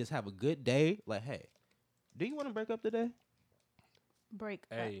 We just have a good day. Like, hey, do you want to break up today? Break.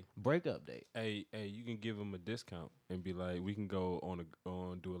 hey, Breakup date. hey, you can give them a discount and be like, we can go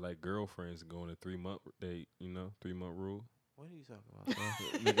do it like girlfriends, go on a 3-month date. You know, 3-month rule. What are you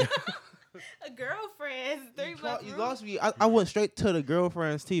talking about? A girlfriend. 3 months. You lost me. I went straight to the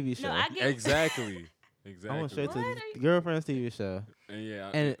Girlfriends TV show. No, I get Exactly. I went straight to What the are you- Girlfriends TV show. And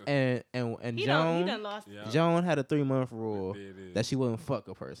yeah. And He Joan done lost. Yeah. Joan had a 3-month rule It is. that she wouldn't fuck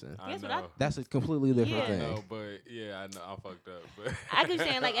a person. I Guess what I- know. That's a completely different Yeah. I thing. know, but yeah, I know I fucked up. But I keep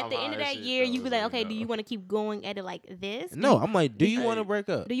saying like at the end of that year, you be like, okay, do you want to keep going at it like this? No, I'm like, do you Hey. want to break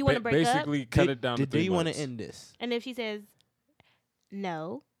up? Do you want to break up? basically cut it down to Do 3 you want months? to end this? And if she says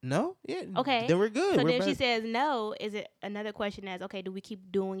no, No? Yeah. Okay. Then we're good. so We're then if she back. says no, is it another question as okay, do we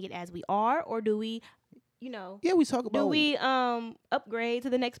keep doing it as we are, or do we, Yeah, we talk about. do we upgrade to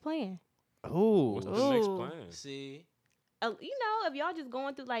the next plan? Oh. What's the next Ooh. plan? See, If y'all just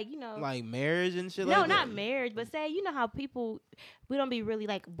going through like like marriage and shit. no, like not that. marriage, but say how people we don't be really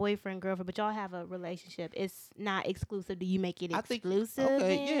like boyfriend girlfriend, but y'all have a relationship. It's not exclusive. Do you make it I think. exclusive?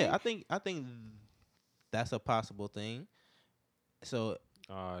 Okay. then? Yeah. I think that's a possible thing. So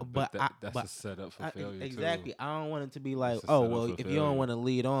But but that's but a setup for I- failure exactly. too. I don't want it to be like, It's a oh setup well, for if you failure. don't want to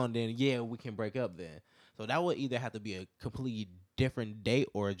lead on, then yeah, we can break up then. So that would either have to be a completely different date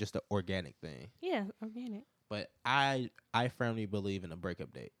or just an organic thing. Yeah, organic. But I firmly believe in a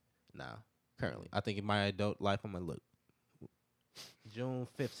breakup date now. Currently, I think in my adult life, I'm gonna look June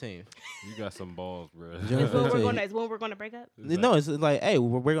 15th. You got some balls, bro. June It's when we're 15th. gonna. It's when we're gonna break up. No, it's like, hey,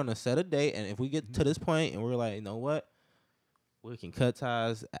 we're gonna set a date, and if we get to this point and we're like, you know what, we can cut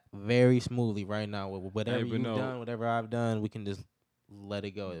ties very smoothly right now. With whatever but you've no. done, whatever I've done, we can just let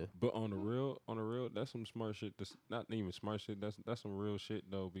it go. But on the real, that's some smart shit. That's not even smart shit. That's some real shit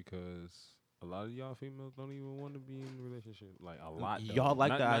though, because A lot of y'all females don't even want to be in a relationship. Like a lot. Though. Y'all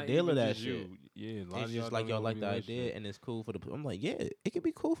like the ideal of even that just shit. you. Yeah, a lot It's of y'all just like don't y'all even like be the in a idea, relationship. and it's cool for the. I'm like, yeah, it can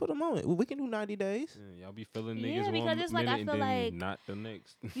be cool for the moment. We can do 90 days. Yeah, y'all be feeling Yeah, niggas because one it's like, I minute feel and then like- not the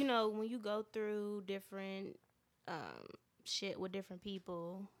next. You know, when you go through different shit with different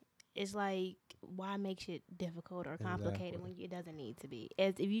people, it's like, why make shit difficult or complicated Exactly. when it doesn't need to be?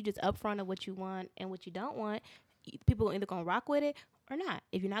 As if you just upfront of what you want and what you don't want, people are either gonna rock with it or not.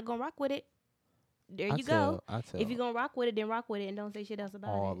 If you're not gonna rock with it, there you go. I tell If you're gonna rock with it, then rock with it and don't say shit else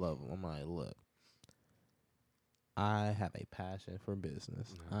about all it. of them. I'm like, look, I have a passion for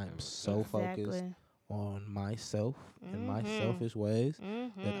business. Nah, I'm damn, so focused Exactly. on myself and my Mhm. selfish ways that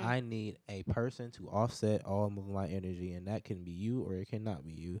Mhm. I need a person to offset all of my energy, and that can be you or it cannot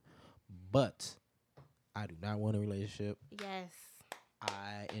be you. But I do not want a relationship. Yes.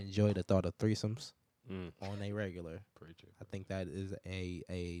 I enjoy the thought of threesomes Mm, on a regular. preach it. I think that is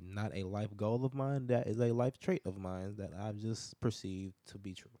a not a life goal of mine. That is a life trait of mine that I've just perceived to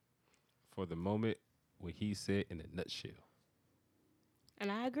be true. For the moment, what he said in a nutshell.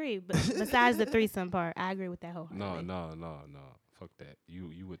 And I agree. But besides the threesome part, I agree with that No, wholeheartedly. no. Fuck that.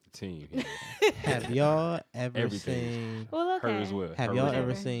 You with the team here. Have y'all ever Everything. seen? Well, okay. Her as well. Have Her y'all as well. ever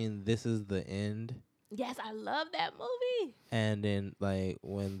Whatever. seen This Is the End? Yes, I love that movie. And then like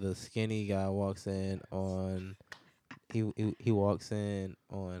when the skinny guy walks in on, he walks in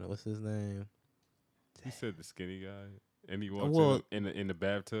on what's his name? He said the skinny guy, and he walks Well- in the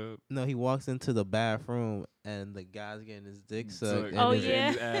bathtub. No, he walks into the bathroom and the guy's getting his dick sucked. Oh, and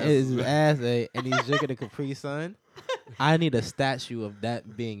yeah. his ass ate, and he's drinking a Capri Sun. I need a statue of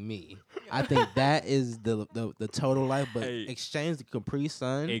that being me. I think that is the total life. But Hey. exchange the Capri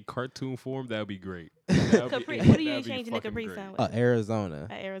Sun, A cartoon form, that would be great. Capri, what are you changing the Capri Sun with? Arizona.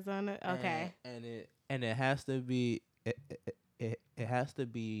 Arizona. Okay. And it has to be it has to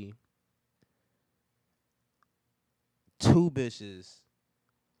be two bitches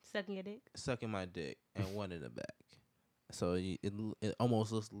Sucking your dick. sucking my dick and one in the back. So it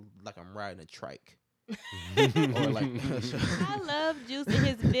almost looks like I'm riding a trike. Or like I love Juice and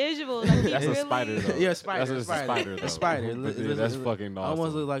his visuals. Like, he That's really, a spider though. Yeah, spider, That's a spider. spider A though. spider. But yeah, that's fucking awesome.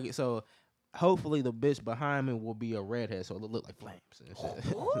 almost look like it. So hopefully the bitch behind me will be a redhead, so it'll look like flames and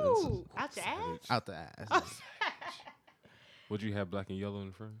shit. Ooh, out your ass. Out the ass. Would you have black and yellow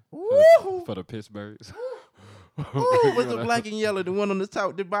in front Woo! for the Pittsburghs? Ooh, with the black and yellow, the one on the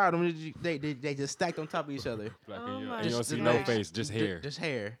top, the bottom, they just stacked on top of each other. Black Oh and yellow. my And you don't see God. no face, just hair. Just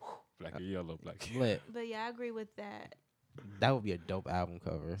hair. Black and yellow, black and Lit. But yeah, I agree with that. That would be a dope album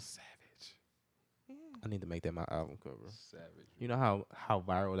cover. savage. Yeah. I need to make that my album cover. Savage. You know how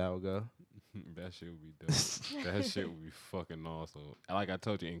viral that would go? That shit would be dope. That shit would be fucking awesome. And like I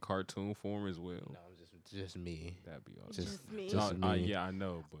told you, in cartoon form as well. No, just me That'd be awesome. Just- me. just No, me. yeah, I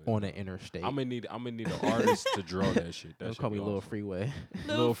know, but on the interstate. I'm gonna need an artist to draw that shit. That Don't should call be me Little awesome. Freeway.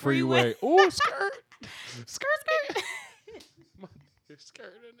 Little freeway. Ooh, skirt. Skirt.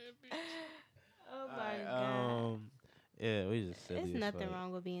 Skirt in that bitch. Oh my god. Yeah, we just silly There's as nothing fuck.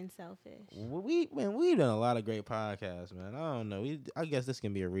 wrong with being selfish. We've done a lot of great podcasts, man. I don't know. I guess this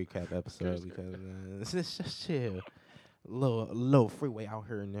can be a recap episode because man, it's just chill. Little freeway out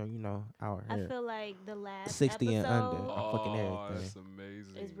here and there, out I here. feel like the last 60 and episode under. I'm fucking everything. Oh, that's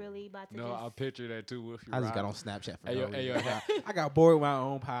amazing. is really about to No, I just... picture that too. If you I just got ride- on Snapchat for Hey, no yo, hey, reason. yo, I got bored with my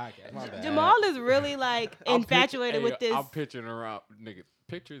own podcast. My bad. Jamal is really like I'm infatuated with this. I'm picturing around, nigga.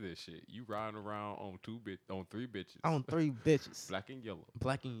 Picture this shit. You riding around on three bitches. on 3 bitches. black and yellow,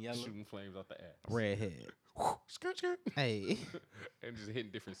 Black and yellow. shooting flames out the ass. Redhead. Skirt, skirt. Hey. And just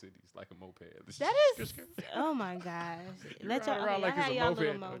hitting different cities like a moped. That Skirt, is... skirt. Oh my gosh. You Let ride y'all... around Okay, like y'all it's have a y'all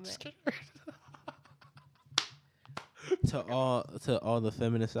little moped. moment. Skirt. to all the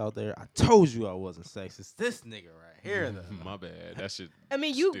feminists out there, I told you I wasn't sexist. This nigga right here, though. My bad. That shit. I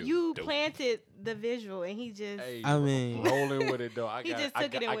mean, still you dope. planted the visual, and he just... Hey, I mean- rolling with it though. I He got, just I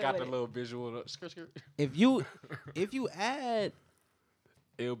took it got, and I went got with the it. little visual. Skirt, skirt. If you add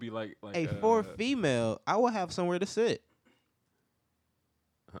It'll be like a fourth female, I will have somewhere to sit.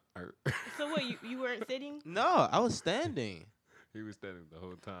 So what, you weren't sitting? No, I was standing. He was standing the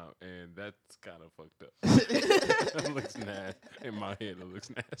whole time, and that's kind of fucked up. That looks nasty. In my head, it looks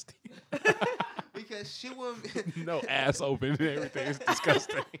nasty. Because she wouldn't. No ass open and everything. It's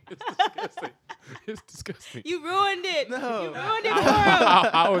disgusting. It's disgusting. It's disgusting. You ruined it. No. You ruined it for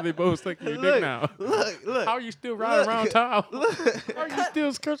him. How are they both sucking your dick now? Look. How are you still riding around town? Look. How are you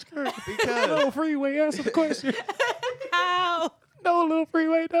still skirt? Because Little freeway, answer the question. How? No, little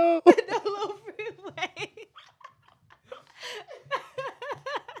freeway, no. The little freeway.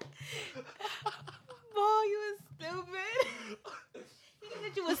 Boy, you was stupid. You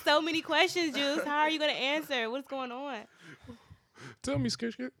said you was so many questions, Juice. How are you gonna answer? What's going on? Tell me,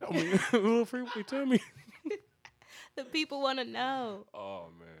 skit. I mean, Little Freeway, tell me. The people want to know. Oh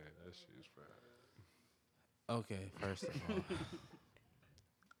man, that shit's fine. Okay, first of all,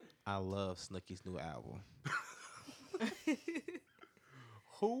 I love Snooki's new album.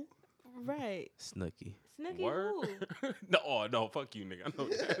 Who? Right. Snooki. Snooki Word? who? No, fuck you, nigga. I know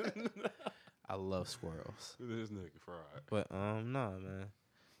that. I love squirrels. This nigga fried. But no, man.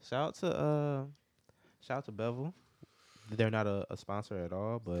 Shout out to Bevel. They're not a sponsor at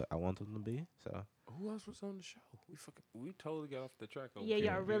all, but I want them to be. So Who else was on the show? We totally got off the track. On Yeah, y'all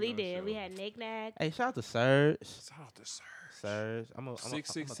Karen really Bean did. show. We had Nick Nack, hey, shout out to Serge. Shout out to Serge. Serge. I'm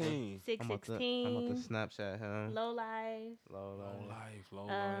 616. 616, I'm about to Snapchat him. Low Life, Low Low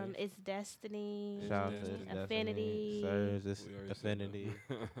life. It's Destiny, Shout out Destiny. to Affinity. Serge, this We already said that. Affinity.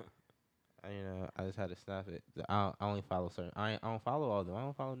 I just had to snap it. I only follow certain. I don't follow all of them. I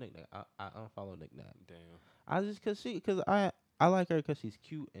don't follow Nick Nack. I unfollow Nick Nack. Damn. I just cause I like her because she's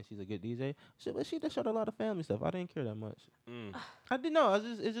cute and she's a good DJ. But she just showed a lot of family stuff. I didn't care that much. I didn't know.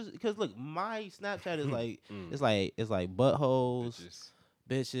 It's just because look, my Snapchat is like it's like buttholes,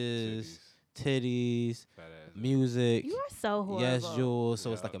 bitches, titties, fat ass. music. You are so horrible. Yes, Jules.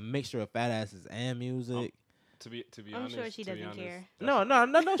 So it's Yeah. like a mixture of fat asses and music. To be I'm honest, sure she to be doesn't honest, care.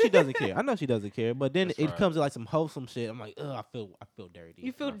 No, she doesn't care. I know she doesn't care. But then That's it right. comes to like some wholesome shit. I'm like, ugh, I feel dirty.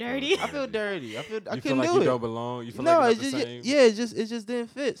 You feel I feel dirty. I feel dirty. I You couldn't feel like do you it. don't belong. You feel No, like it's you're not just the same. it just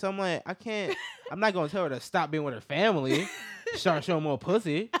didn't fit. So I'm like, I can't. I'm not gonna tell her to stop being with her family. Start showing more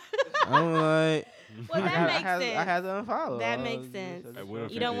pussy. I'm like, Well, that makes I sense. had to unfollow. That makes sense. Hey, what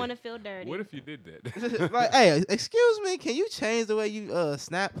if You don't did- want to feel dirty. What if you did that? Like, hey, excuse me, can you change the way you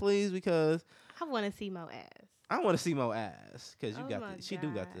snap, please? Because I want to see Mo ass. I want to see more ass. Because you Oh got my she do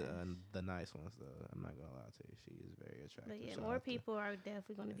got gosh. the nice ones though. I'm not gonna lie to you, she is very attractive. But yeah, Shout more out to- people are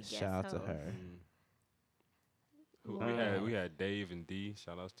definitely going to be guest Shout out to hosts. her. Who- More. we had Dave and D.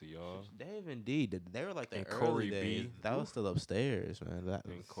 Shout outs to y'all. Dave and D, they were like the And early Corey B. days. That was still upstairs, man. That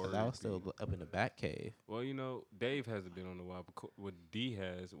And Corey was still B. up in the back cave. Well, you know, Dave hasn't been on a while, but what D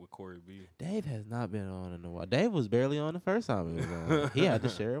has with Corey B. Dave has not been on in a while. Dave was barely on the first time he was on. He had to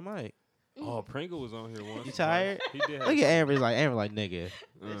share a mic. Oh, Pringle was on here once. You tired? He did. Look at Amber's like, nigga,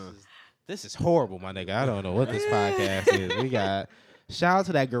 this is horrible, my nigga. I don't know what this podcast is. We got shout out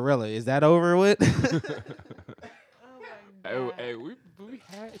to that gorilla. Is that over with? Oh my Hey, God. hey, we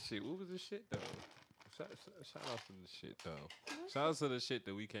had shit. What was the shit though? Shout out to the shit though. Shout out to the shit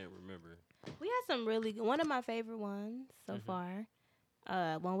that we can't remember. We had some really good. One of my favorite ones so Mhm. far.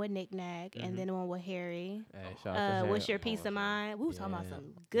 One with Nick Nack, and then one with Harry. Hey, shout out to What's Harry. your peace of mind? We was talking about Yeah.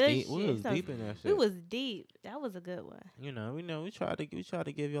 some good Deep- shit. We was Some- deep in that shit. We was deep. That was a good one. You know, we try to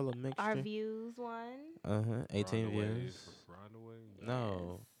give y'all a mixture. Our views one. 18 Riding away, views. Riding away.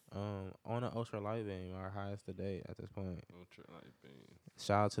 No. On an ultra light beam, our highest to date at this point. Ultra light beam.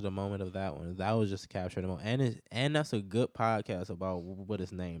 Shout out to the moment of that one. That was just capturing the moment, and that's a good podcast about what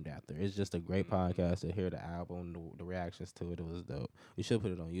it's named after. It's just a great podcast to hear the album, the reactions to it. It was dope. We should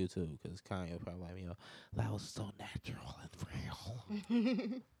put it on YouTube because Kanye probably like, that was so natural and real.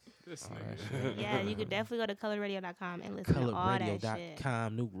 This All right, nigga. Yeah, you could definitely go to colorradio.com and listen to all that shit.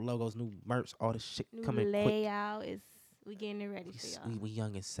 Colorradio.com, new logos, new merch, all this shit New coming quick. layout is we getting it ready for y'all. We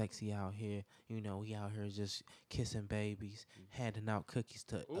young and sexy out here. You know, we out here just kissing babies, handing out cookies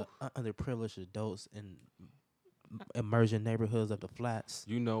to underprivileged adults in emerging neighborhoods of the flats.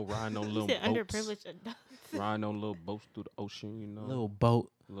 You know, riding on You little said boats. underprivileged adults. Riding on little boats through the ocean, you know. Little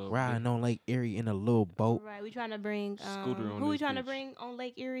boat, Little riding on Lake Erie in a little boat. Right, we trying to bring Scooter on who we this trying to bitch. bring on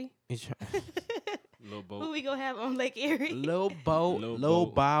Lake Erie? Little boat. Who we gonna have on Lake Erie? Little boat, Lil little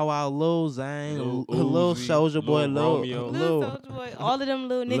boat. Bow Wow, Lil Zang, Lil little Uzi, Soldier Boy, Lil little Romeo. Little Soulja Boy, all of them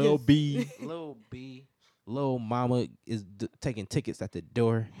little niggas. Lil B. Lil B, Lil Mama is taking tickets at the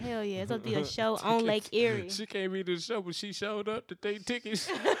door. Hell yeah, it's gonna be a show on Lake Erie. She came into the show, but she showed up to take tickets.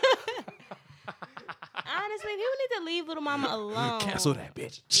 Honestly, people need to leave Little Mama alone. Cancel that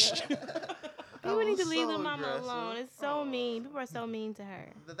bitch. People need to was leave so Little Mama aggressive. alone. It's so mean. People are so mean to her.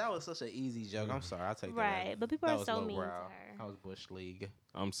 That was such an easy joke. I'm sorry. I'll take that. Right, but people That are was so low mean brow. to her. That was Bush League.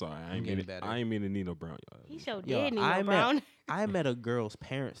 I'm sorry. I'm getting better. I ain't mean to need no brown. Y'all. He sure Yo, did need I no met- brown. I met a girl's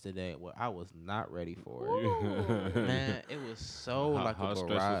parents today. Well, I was not ready for it. Ooh. Man, it was so How- like how a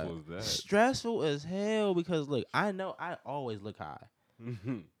stressful barrage. was that? Stressful as hell because look, I know I always look high.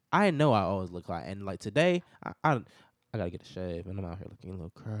 Mhm. I know I always look high, and like today, I gotta get a shave, and I'm out here looking a little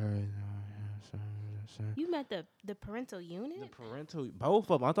crazy. You met the parental unit? The parental, both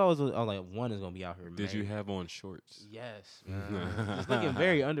of them. I thought it was like one is gonna be out here. Did you made. have on shorts? Yes, man. Just looking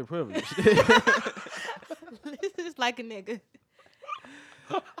very underprivileged. This is like a nigga.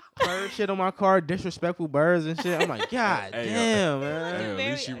 bird shit on my car, disrespectful birds and shit. I'm like, God Hey, damn, man. Hey, at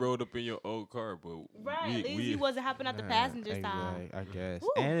Very- least you rolled up in your old car, but Right, at least we he wasn't hopping out the passenger side. I guess. Woo.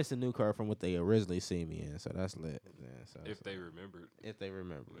 And it's a new car from what they originally see me in, so that's lit. Yeah, so if they remembered. if they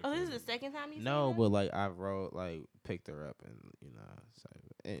remember. Oh, this is the second time you No, seen but like I rode, like picked her up, and so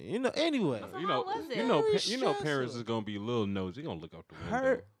and, anyway, So how was it? You know, Very you know, parents stressful. is gonna be a little nosy. They gonna look out the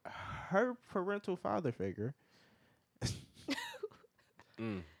window. her parental father figure,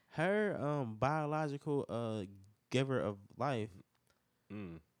 Mm, her biological giver of life,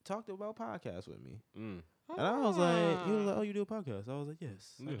 mm, talked about podcasts with me, mm. and I was like, he was like, oh, you do a podcast? I was like,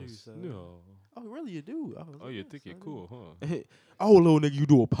 yes, I do. Yes, So. no. Oh, really? You do? I was Oh, like, you "Yes, think I you're do." cool, huh? Oh, little nigga, you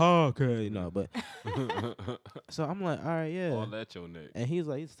do a podcast? No, but so I'm like, all right, yeah. All that your neck. And he's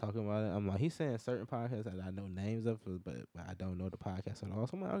talking about it. I'm like, he's saying certain podcasts that I know names of, but I don't know the podcast at all.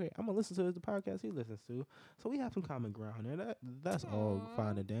 So I'm like, okay, I'm gonna listen to the podcast he listens to. So we have some common ground there. That's all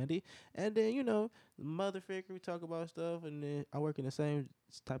fine and dandy. And then mother figure, we talk about stuff, and then I work in the same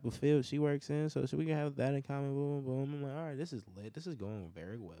type of field she works in, so we can have that in common. Boom, boom. I'm like, all right, this is lit. This is going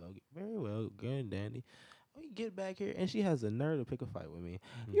very well, good and dandy. We get back here, and she has the nerve to pick a fight with me.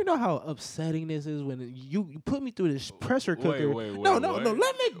 Mm-hmm. You know how upsetting this is when you put me through this pressure cooker. Wait, no. what? Let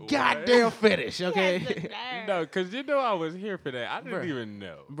me What? goddamn finish, He has the okay? nerve. No, because you know I was here for that. I didn't Bruh. even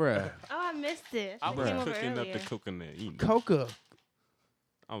know. Bruh, Oh, I missed it. I She was came over cooking up earlier. the coconut. You know. Coca.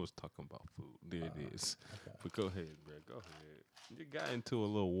 I was talking about food. There it is. But go ahead, bro. Go ahead. You got into a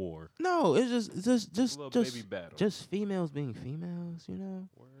little war. No, it's just A little baby battle. just females being females, Word.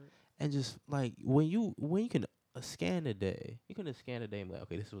 and just like when you can scan the day, you can scan the day and be like,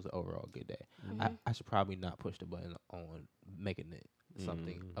 okay, this was an overall good day. Mhm. I should probably not push the button on making it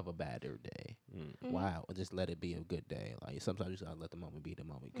something Mhm. of a badder day. Mm. Mhm. Wow, just let it be a good day. Like sometimes you just gotta let the moment be the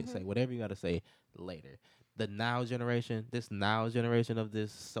moment. You can say Mhm. whatever you gotta say later. This now generation of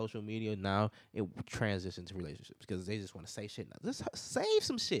this social media now, it transitions to relationships because they just want to say shit. Now. Just save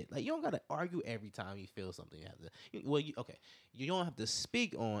some shit. Like you don't gotta argue every time you feel something. You have to. You don't have to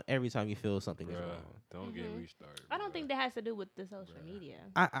speak on every time you feel something is Bruh, wrong. don't get Mhm. me started. I don't bruh. think that has to do with the social Bruh. media.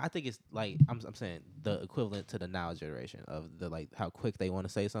 I think it's like I'm saying the equivalent to the now generation of the like how quick they want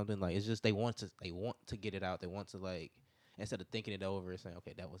to say something. Like it's just they want to get it out. They want to like instead of thinking it over and saying,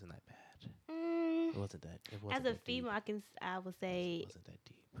 okay, that wasn't that bad. It wasn't that. It wasn't As a that female, I would deep. say It wasn't that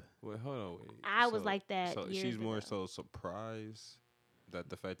deep. Wait, hold on. Wait. I was like that So years she's more ago. so surprised that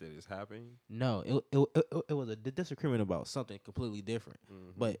the fact that it's happening. No, it was a disagreement about something completely different.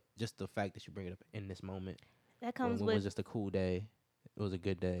 Mhm. But just the fact that you bring it up in this moment, that when comes it was with just a cool day, it was a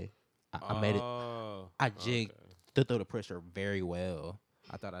good day. I made it. Oh, I jigged okay. through the pressure very well.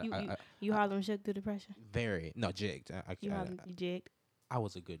 I thought you Harlem shook through the pressure. jigged. You jigged. I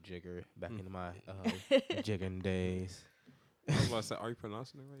was a good jigger back Mm. in my jigging days. I was about to say, are you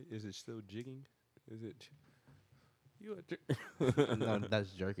pronouncing it right? Is it still jigging? Is it? You a No,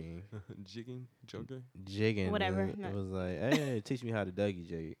 that's jerking. jigging, joker? Jigging. Whatever, It no. was like, hey, teach me how to Dougie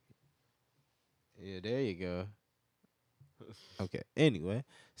jig. Yeah, there you go. Okay. Anyway,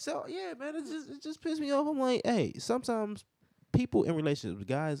 so yeah, man, it just pissed me off. I'm like, hey, sometimes people in relationships,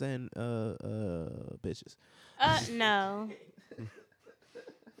 guys and bitches. No.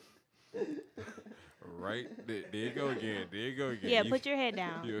 Right there you go again. There you go again. Yeah, put your head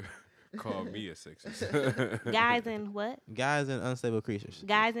down. You call me a sexist. Guys and what? Guys and unstable creatures.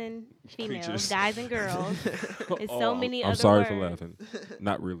 Guys and females. Creatures. Guys and girls. It's Oh, so many I'm other sorry words. for laughing.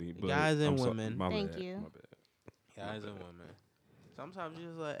 Not really, but Guys and I'm women. my Thank bad, you. My bad. Guys and women. Sometimes you're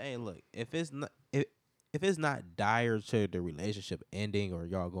just like, hey, look, if it's not dire to the relationship ending or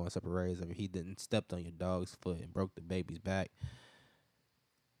y'all going separate ways, or he didn't stepped on your dog's foot and broke the baby's back,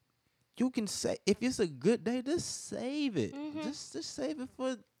 you can say if it's a good day, just save it. Mhm. Just save it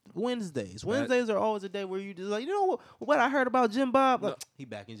for Wednesdays. That- Wednesdays are always a day where you just like, you know what I heard about Jim Bob? Like, No. he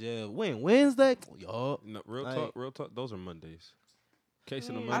back in jail. When? Wednesday? Yup. No, real Like- talk. Those are Mondays. Case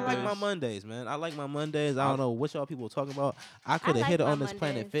of the Mm. I Mondays. like my Mondays, man. I like my Mondays. I don't know what y'all people talking about. I could have like hit her my on this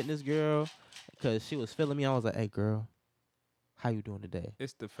Planet Mondays. Fitness girl because she was feeling me. I was like, hey, girl, how you doing today?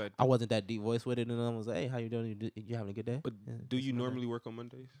 It's the fact. I wasn't that deep voice with it, and I was like, hey, how you doing? You having a good day? But Yeah, do it's you Monday. normally work on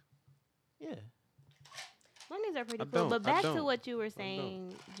Mondays? Yeah. Mondays are pretty I cool. don't, But I back to don't, what you were don't.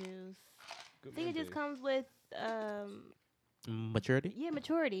 saying, Juice. Good I think it just Mondays. comes with Maturity?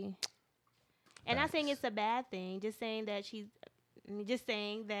 maturity. And not saying Facts. it's a bad thing, just saying that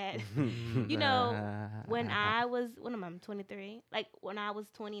you know, when I was, when am I, 23? Like, when I was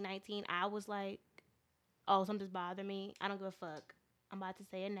 2019, I was like, oh, something's bothering me. I don't give a fuck. I'm about to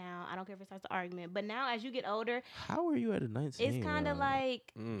say it now. I don't care if it starts an argument. But now, as you get older, How are you at a 19? it's kind of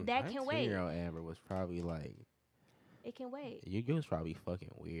like, Mm. that can wait. 19-year-old Amber was probably like, It can wait. You was probably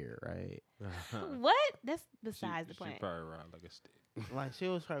fucking weird, right? What? That's besides the She point. probably ride like a stick. Like she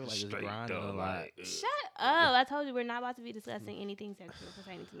was probably like just Straight grinding a up, lot. like, Shut up! I told you we're not about to be discussing anything sexual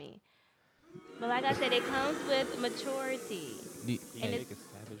pertaining to me. But like I said, it comes with maturity. You- Yeah, And make it's-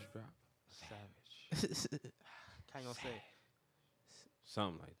 a savage drop. Savage. How you gonna say?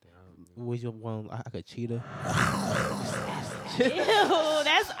 Something like that. I don't know. Was your one like a cheetah? Ew,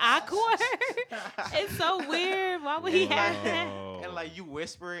 that's awkward. It's so weird. Why would he have that? Oh. you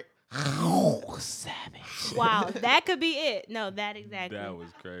whisper it. Savage. Wow, that could be it. No, that exactly. That was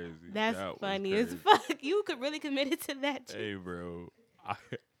crazy. That's That was funny as crazy. fuck. You could really commit it to that. Shit. Hey, bro.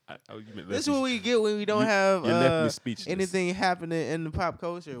 This is what we get when we don't have you left me speechless. anything happening in the pop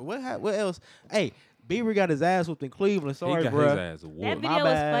culture. What else? Hey, Bieber got his ass whooped in Cleveland. Sorry, he got bro. his ass That whooped. video was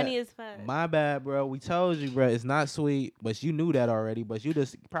bad. funny as fuck. My bad, bro. We told you, bro. It's not sweet, but you knew that already. But you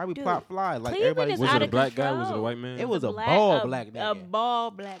just probably Dude, pop fly like Cleveland everybody. is Was out it a of black guy? Was it a control. white man? It was a Black- bald black A nigga.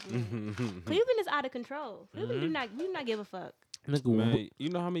 bald black man. Cleveland is out of control. Cleveland do not give a fuck. Nigga, Man, you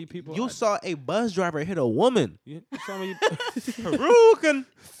know how many people? you saw a bus driver hit a woman. You saw me. Harukin.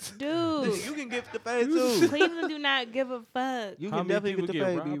 Dude, You can get the face too. Cleveland do not give a fuck. You How can many definitely people get the get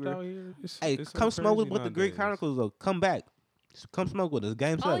face, robbed Bieber. out here? Hey, It's so come smoke with crazy the Greek nowadays. Chronicles though. Come back. Come smoke with us.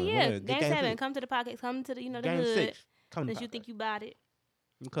 Game 7. Oh yeah, Whatever. game 7. Come to the pockets. Come to the the Game hood. 6. Come to Since you think you bought it.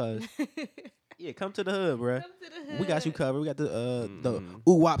 because Come yeah, come to the hood, bruh. to the hood. We got you covered. We got the Mhm.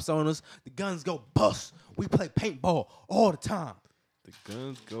 ooh-wops on us. The guns go bust. We play paintball all the time. The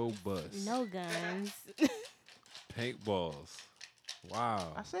guns go bust. No guns. Paintballs.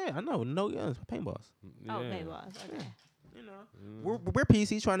 Wow. I said, I know, no guns, paintballs. Oh, Yeah. paintballs. Okay. You know, Mm. we're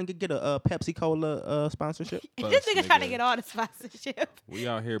PC trying to get a Pepsi Cola sponsorship. This nigga Bust, trying to nigga. get all the sponsorship. We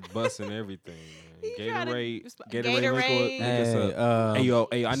out here busting everything, man. He tryna Gatorade, Gatorade. link us Hey, up. Hey, yo,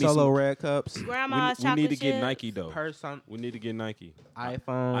 hey, I need Solo some. Red Cups, Grandma's we chocolate need to get chips. Nike though. person, We need to get Nike.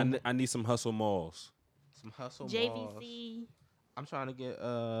 iPhone, I need some hustle malls. some hustle balls. JVC. I'm trying to get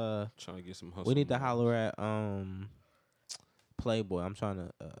Trying to get some hustle. we need to malls. holler at Playboy. I'm trying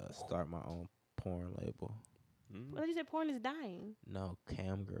to start my own porn label. Mm. Well, you said porn is dying. No,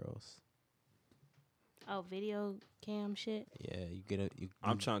 cam girls. Oh, video cam shit. Yeah, you get it.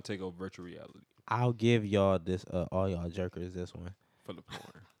 I'm trying to take over virtual reality I'll give y'all this. All y'all jerkers, this one. for the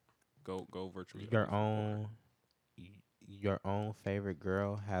porn. Go virtual reality. Your for the porn. own, your own favorite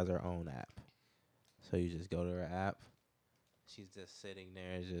girl has her own app. So you just go to her app. She's just sitting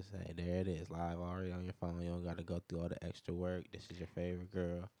there and just say, there it is, live already on your phone. You don't got to go through all the extra work. This is your favorite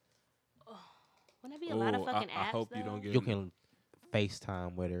girl. Wouldn't that be a lot of Ooh, fucking apps? I hope you though? don't get. You can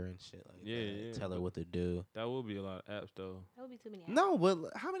FaceTime with her and shit like Yeah, that. yeah, Tell her but- what to do. That will be a lot of apps though. That would be too many apps. No, but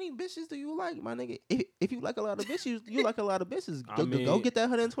how many bitches do you like, my nigga? If you like a lot of bitches, you like a lot of bitches. I Go mean- get that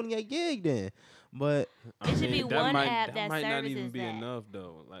 128 gig then. But It should be one app that that might not even services be that. enough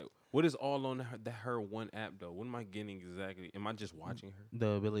though. Like, what is all on her one app though? What am I getting exactly? Am I just watching her? the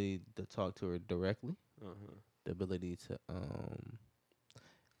ability to talk to her directly, Uh-huh. the ability to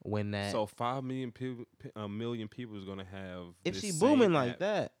when that So 5 million people, million people is gonna have. if this she same booming like app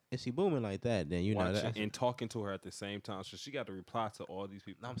that, then you know watching that. and talking to her at the same time. So she got to reply to all these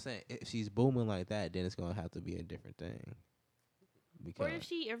people. I'm saying if she's booming like that, then it's gonna have to be a different thing. Or Because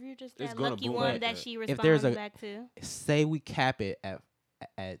if you're just It's that gonna lucky boom one like that that. she If responds there's a- back to. say we cap it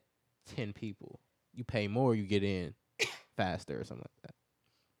at 10 people, you pay more, you get in faster or something like that.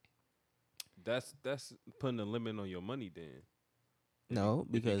 That's putting a limit on your money then. No,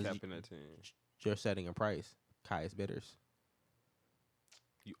 If you because capping at 10. you're setting a price. Highest bidders.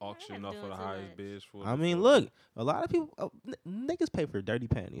 You auction that's off for doing the too highest much. bids for. I the- mean, for- look, a lot of people, niggas pay for dirty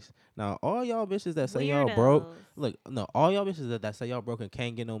panties. Now, all y'all bitches that say y'all broke, Weirdos. look, no, all y'all bitches that say y'all broke and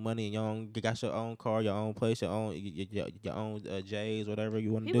can't get no money and y'all got your own car, your own place, your own J's, whatever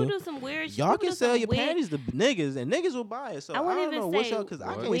you want to People do. do some weird shit. Y'all People can do sell some your weird- panties to niggas, and niggas will buy it. So I I, wouldn't don't know even what's say up, because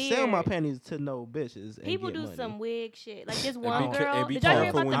I what? can't sell my weird. panties to no bitches. And People get do money. some wig shit. Like this And one be girl. be Did y'all hear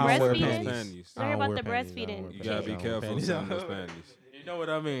careful about the when I don't wear you wear breastfeeding? those panties. panties. Did you hear I don't about wear the panties. I don't breastfeeding wear You gotta be I don't wear careful panties. selling those panties. You know what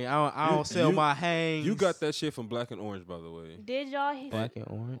I mean? I don't sell you- my hangs. You got that shit from Black and Orange, by the way. Did y'all hear? black and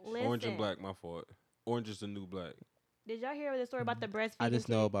orange. Listen, Orange and black, my fault. Orange is the new black. Did y'all hear the story about the breastfeeding? I just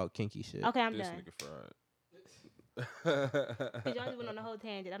know chick? about kinky shit. Okay, I'm This done. nigga Cause fried. y'all just went on a whole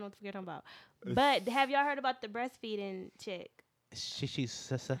tangent. I don't know what you're talking about. But have y'all heard about the breastfeeding chick? She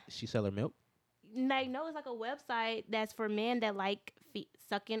sell her milk. Like, no, it's like a website that's for men that like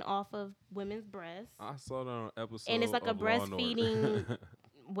sucking off of women's breasts. I saw that on an episode. And it's like a of Law and Order. breastfeeding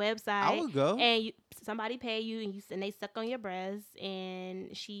website. I would go. And somebody pay you, and they suck on your breast.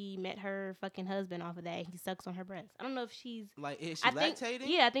 And she met her fucking husband off of that. He sucks on her breast. I don't know if she's Like, is she lactating?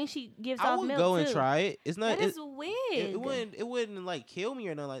 Yeah, I think she gives I off would milk go too. and try it. It's not. That is weird. It wouldn't like kill me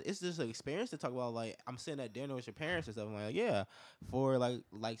or nothing. Like, it's just an experience to talk about. Like, I'm sitting at dinner with your parents and stuff. I'm like, yeah, for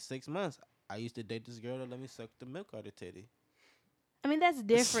like 6 months, I used to date this girl that let me suck the milk out of titty. I mean, that's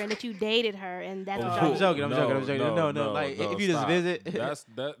different that you dated her and that's I'm all. joking. No. Like, if you just stop. visit,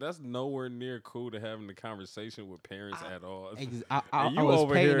 that's nowhere near cool to having the conversation with parents at all. I And you was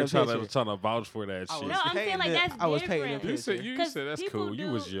over painting here a trying picture. to vouch for that I shit. was No, I'm saying like that's I was painting a different. picture. You 'Cause said that's people cool.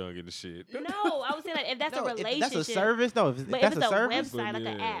 You was do- young and the shit. No, I was saying like if that's a No, relationship. if that's a service. No, if But that's if it's a service. website, like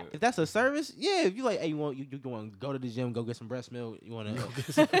an Yeah. app. If that's a service, yeah. If you like, hey, you want to go to the gym, go get some breast milk. You want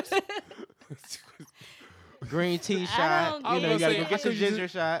to green tea I shot. don't You know, get you gotta it. go get some ginger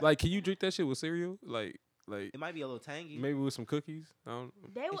shot. Like, can you drink that shit with cereal? Like It might be a little tangy. maybe with some cookies. I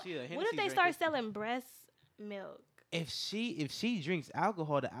don't. They Is would- she a what Hennessy if they drinker? start selling breast milk? If she drinks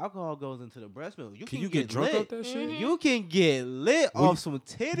alcohol, the alcohol goes into the breast milk. Can you get drunk lit. off that shit? Mhm. You can get lit What off some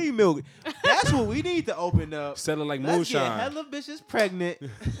titty milk. That's what we need to open up. Sell it like Let's get moonshine. hella bitches pregnant.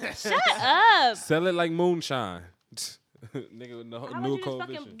 Shut up! Sell it like moonshine. Nigga, no, How new would you just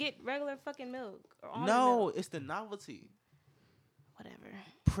coalition. fucking get regular fucking milk? Or almond No, milk? it's the novelty. Whatever.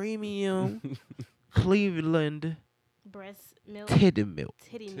 Premium Cleveland Breast milk, titty milk.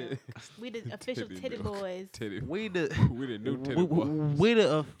 titty milk. We the official Titty titty milk. boys. Titty. We the We the new titty boys. we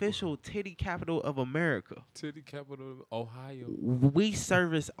the official titty capital of America. Titty capital of Ohio. We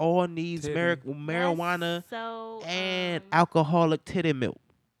service all needs Titty. marijuana That's so and alcoholic titty milk.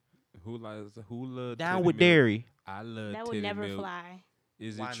 Who love Down titty with milk? dairy. I love that titty would never milk. fly.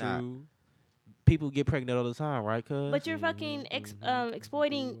 Is Why it not? true? People get pregnant all the time, right? Cuz But you're fucking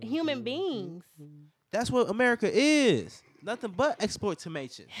exploiting human beings. that's what America is. Nothing but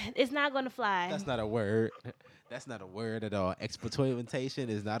exploitation. It's not gonna fly. That's not a word. That's not a word at all. Exploitation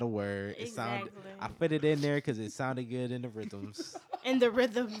is not a word. It sound. Exactly. I fit it in there because it sounded good in the rhythms. And the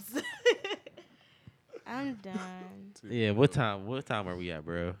rhythms. I'm done. Yeah. What time? What time are we at,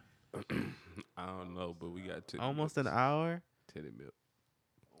 bro? I don't know, but we got titty Almost an milk. hour. Titty milk.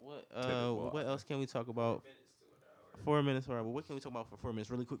 What? What else can we talk about? 4 minutes, all right. But what can we talk about for 4 minutes,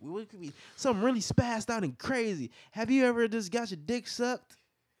 really quick? What could be something really spazzed out and crazy? Have you ever just got your dick sucked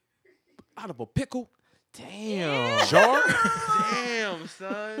Out of a pickle. Damn. Jar? Damn,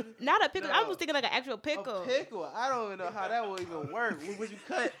 son. Not a pickle. I No. was thinking like an actual pickle. A pickle. I don't even know how that would even work. Would you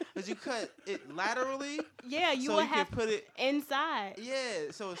cut? Would you cut it laterally? Yeah, you so will you have can put it. inside.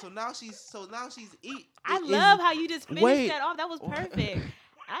 Yeah. So now she's eat. I is- love how you just finished wait. that off. That was perfect.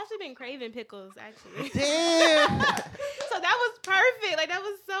 I actually been craving pickles actually. Damn. So that was perfect. Like that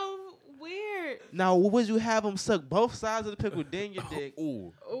was so weird. Now, would you have them suck both sides of the pickle, then your dick,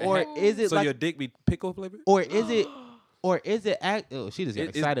 Ooh. or is it So like, your dick be pickle flavored? or is it, or is it act? Oh, she just got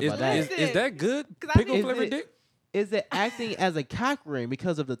excited about that. Is that good? 'Cause I Pickle be- flavored Is it- dick? Is it acting as a cock ring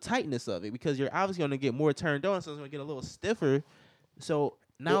because of the tightness of it? Because you're obviously going to get more turned on, so it's going to get a little stiffer. So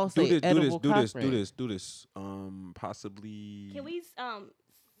now it's an edible cock ring. do this. Possibly. Can we skin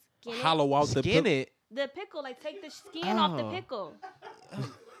it? hollow out the Skin pickle? The pickle, like take the skin off the Oh. pickle.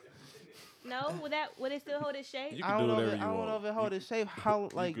 No, would it still hold its shape? You I can don't do know. whatever If, I you don't want. know if it hold its shape. How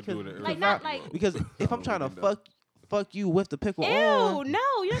like can do cause, whatever Like, you not want. like- because if I'm trying to fuck you with the pickle Ew, on. no,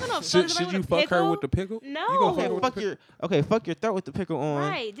 you're not gonna Should, fuck should with you a fuck her pickle. with the pickle? No. You gonna Okay, fuck her with fuck the your fuck your throat with the pickle on.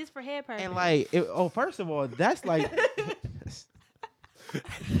 Right, just for hair purpose. And like, first of all, that's like,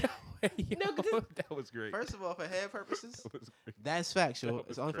 No, 'cause it's- that was great. first of all, for hair purposes, That was great. that's factual. That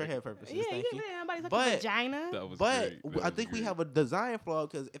was It's only for great. hair purposes. yeah, Thank you you. can somebody's like But- a vagina. That was But great. That I was think we great. have a design flaw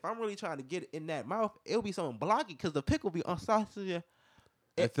because if I'm really trying to get it in that mouth, it'll be something blocking because the pickle be on side of your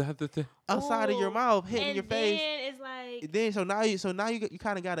outside of your Ooh, mouth, hitting and your face. then it's like Then so now you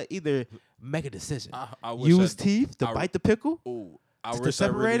kind of gotta either make a decision, I wish use I, teeth to I- bite the pickle, Ooh, I to wish I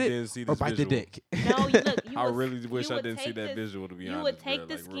separate really it, didn't see or this bite visual. the dick. no, you look. You I would- really wish you I would didn't see take that the- visual. To be you honest, would take bro,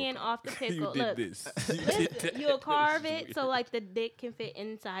 the like, real skin talk. off the pickle. You did Look, this. You did Listen, that. you'll That carve was it weird. so like the dick can fit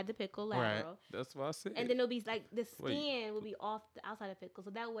inside the pickle Right. lateral, That's what I said. and then it'll be like the Wait. skin will be off the outside of the pickle, so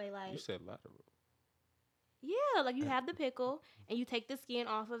that way like you said lateral. yeah, like you have the pickle and you take the skin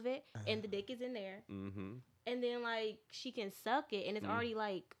off of it, and the dick is in there, Mm-hmm. and then like she can suck it, and it's Mm. already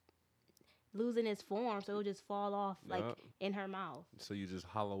like losing its form, so it'll just fall off like Yup. in her mouth, So you just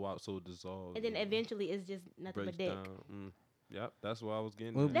hollow out so it dissolves. and then eventually it's just nothing but breaks dick. down. Yep, that's what I was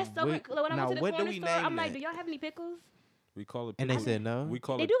getting. Well, at. That's so Wait, weird. Like, when I now went to the what do corner we store, name I'm like, that? do y'all have any pickles? We call it. And they pickle. said no. We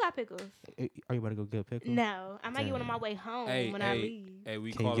call They it. do got pickles. Are you about to go get a pickle? No, I might get one on my Dang. way home Hey, when I hey, leave. hey,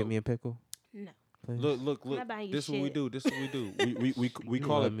 we Can you call get it. me a pickle? No. please? Look. I'm not buying you This is what we shit. do. This is what we do. We You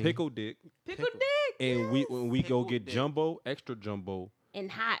call love it me. pickle dick, Pickle dick and when we go Pickle get dick. jumbo, extra jumbo, and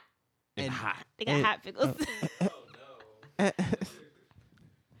hot. and And- hot. They got And- hot pickles.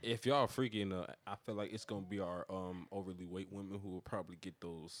 If y'all freaking, I feel like it's gonna be our overly weight women who will probably get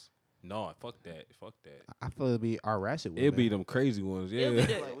those. No, fuck that. I feel it'll be our ratchet. It'll be women. them crazy ones. It'll be Yeah.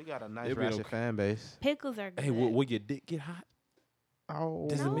 the- Like, we got a nice It'll be ratchet them- fan base. Pickles are good. Hey, will your dick get hot? Oh,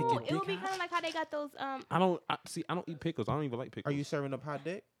 Does it no, make your it'll dick be hot? kind of like how they got those. I don't eat pickles. I don't even like pickles. are you serving up hot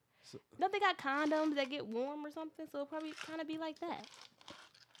dick? Don't they got condoms that get warm or something? So it'll probably kind of be like that.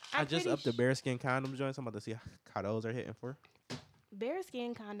 I I'm just pretty upped the bearskin condom joints. I'm about to see how those are hitting for.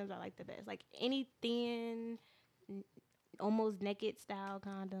 Bearskin condoms are like the best. Like any thin, almost naked style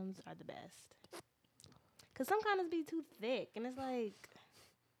condoms are the best. Cause some condoms be too thick, and it's like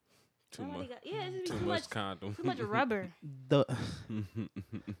too somebody much? got- yeah, it's Too just much condom. too much rubber. The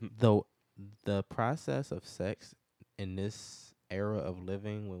the process of sex in this era of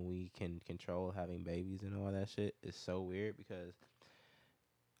living when we can control having babies and all that shit is so weird because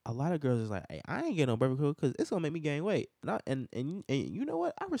a lot of girls is like, hey, I ain't getting no birth control because it's gonna make me gain weight. And you know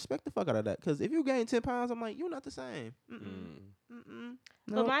what? I respect the fuck out of that because if you gain 10 pounds, I'm like, you're not the same. But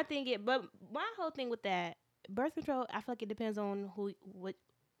Nope. my whole thing with that birth control, I feel like it depends on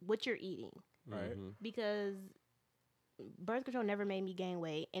what you're eating. Right. Mhm. Because birth control never made me gain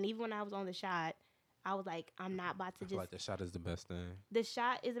weight, and even when I was on the shot, I was like, I'm not about to I feel just. like the shot is the best thing. The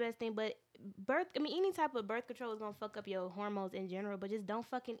shot is the best thing, but any type of birth control is gonna fuck up your hormones in general. But just don't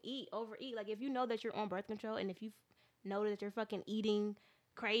fucking overeat. Like if you know that you're on birth control, and if you know that you're fucking eating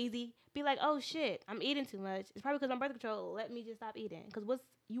crazy, be like, oh shit, I'm eating too much. It's probably because I'm birth control. Let me just stop eating. Because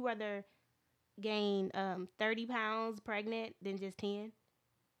you rather gain 30 pounds pregnant than just 10?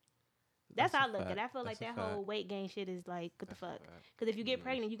 That's how I look at it. I feel like that whole weight gain shit is like, what the fuck? Because if you get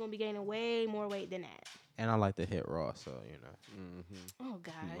pregnant, you're going to be gaining way more weight than that. And I like to hit raw, so you know. Oh,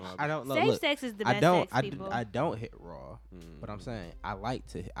 gosh. I don't know. Safe Look, sex is the I best don't. sex, I, people. I don't hit raw, but I'm saying I like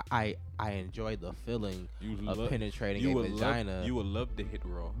to. I enjoy the feeling of penetrating a vagina. You would love to hit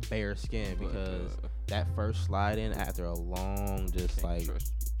raw. Bare skin But, because that first slide in after a long, just like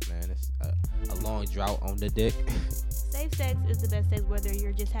man, it's a long drought on the dick. Safe sex is the best sex, whether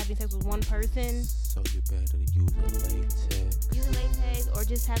you're just having sex with one person, So you better use a latex. use latex, or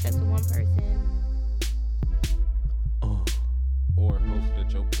just have sex with one person. Or hope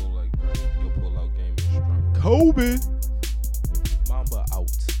that your your pull out game is strong. Kobe. Mamba out.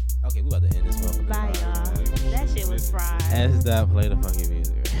 Okay, we about to end this motherfucker. Bye, y'all. That shit was fried. As that play the funky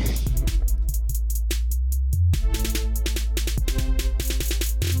music.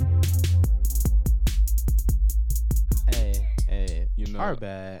 Hey, You know, our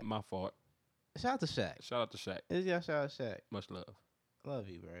bad. My fault. Shout out to Shaq. Shout out to Shaq. It's y'all shout out Shaq. Much love. Love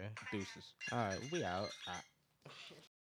you, bro. Deuces. All right, we out.